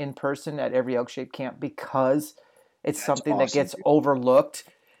adjustment in person at every Elk Shape camp because it's something that gets overlooked.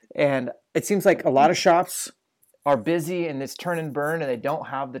 And it seems like a lot of shops are busy and it's turn and burn, and they don't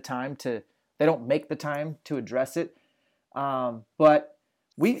make the time to address it. But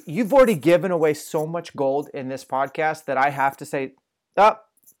you've already given away so much gold in this podcast that I have to say,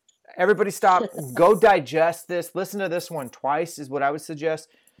 everybody stop, go digest this, listen to this one twice is what I would suggest.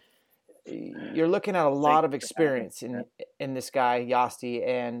 You're looking at a lot of experience in this guy, Yasti,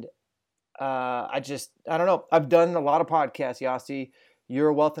 and I don't know. I've done a lot of podcasts, Yasti. You're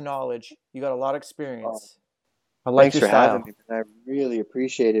a wealth of knowledge. You got a lot of experience. I like your style. Having me. I really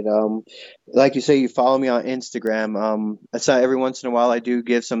appreciate it. Like you say, you follow me on Instagram. That's every once in a while I do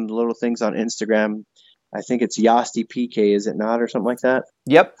give some little things on Instagram. I think it's Yasti PK, is it not, or something like that?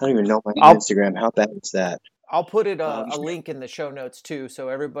 Yep. I don't even know my Instagram. How bad is that? I'll put a link in the show notes too. So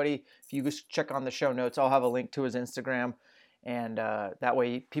everybody, if you just check on the show notes, I'll have a link to his Instagram. And that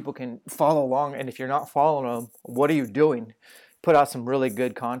way people can follow along. And if you're not following him, what are you doing? put out some really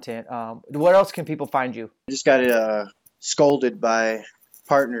good content. Where else can people find you? I just got scolded by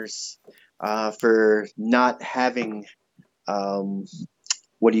partners for not having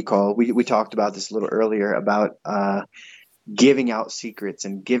what do you call it? We talked about this a little earlier about giving out secrets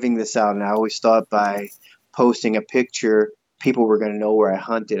and giving this out. And I always thought by posting a picture, people were going to know where I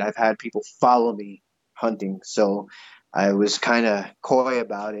hunted. I've had people follow me hunting. So I was kind of coy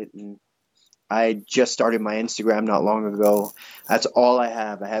about it. And I just started my Instagram not long ago. That's all I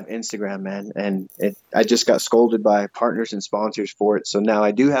have. I have Instagram, man. And I just got scolded by partners and sponsors for it. So now I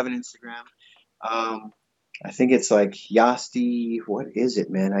do have an Instagram. I think it's like Yasti. What is it,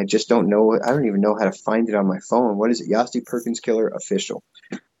 man? I just don't know. I don't even know how to find it on my phone. What is it? Yasti Perkins Killer Official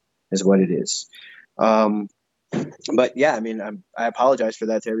is what it is. But yeah, I mean, I apologize for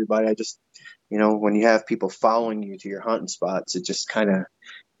that to everybody. I just, when you have people following you to your hunting spots, it just kind of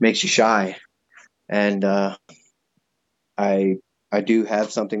makes you shy. And I do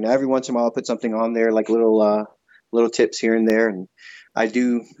have something now. Every once in a while, I'll put something on there, like little tips here and there. And I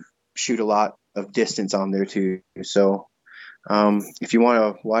do shoot a lot of distance on there too. So if you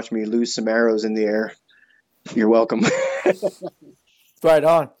want to watch me lose some arrows in the air, you're welcome. Right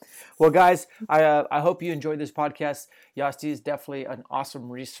on. Well, guys, I hope you enjoyed this podcast. Yasti is definitely an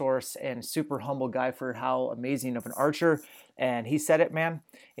awesome resource and super humble guy for how amazing of an archer. And he said it, man.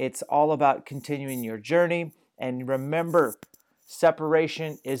 It's all about continuing your journey. And remember,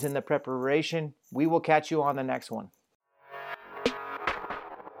 separation is in the preparation. We will catch you on the next one.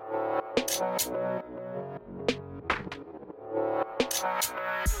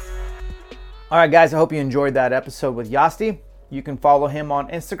 All right, guys, I hope you enjoyed that episode with Yasti. You can follow him on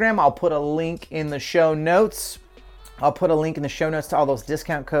Instagram. I'll put a link in the show notes. I'll put a link in the show notes to all those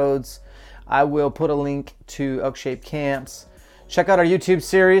discount codes. I will put a link to Elk Shape Camps. Check out our YouTube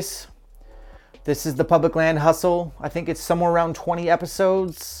series. This is the Public Land Hustle. I think it's somewhere around 20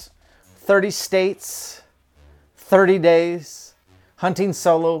 episodes, 30 states, 30 days, hunting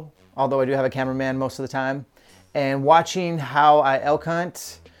solo, although I do have a cameraman most of the time, and watching how I elk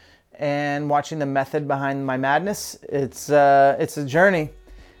hunt and watching the method behind my madness. It's a journey,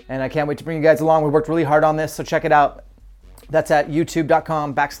 and I can't wait to bring you guys along. We worked really hard on this, so check it out. That's at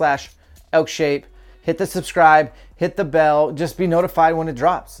youtube.com/elkshape. Hit the subscribe, hit the bell, just be notified when it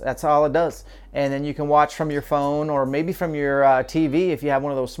drops. That's all it does. And then you can watch from your phone or maybe from your TV if you have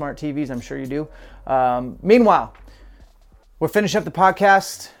one of those smart TVs. I'm sure you do. Meanwhile, we're finishing up the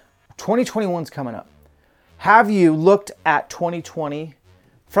podcast. 2021's coming up. Have you looked at 2020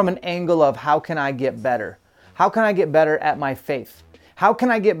 from an angle of how can I get better? How can I get better at my faith? How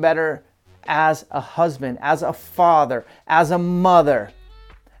can I get better as a husband, as a father, as a mother,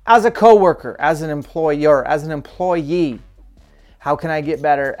 as a coworker, as an employer, as an employee? How can I get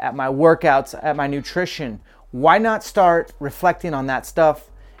better at my workouts, at my nutrition? Why not start reflecting on that stuff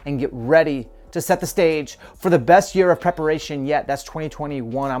and get ready to set the stage for the best year of preparation yet? That's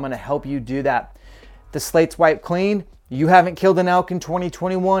 2021. I'm going to help you do that. The slate's wiped clean. You haven't killed an elk in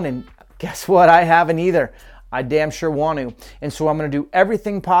 2021, and guess what? I haven't either. I damn sure want to. And so I'm going to do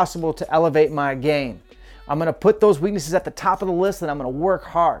everything possible to elevate my game. I'm going to put those weaknesses at the top of the list, and I'm going to work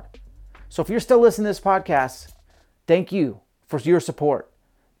hard. So if you're still listening to this podcast, thank you for your support.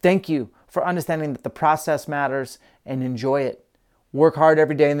 Thank you for understanding that the process matters, and enjoy it. Work hard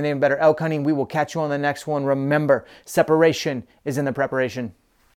every day in the name of better elk hunting. We will catch you on the next one. Remember, separation is in the preparation.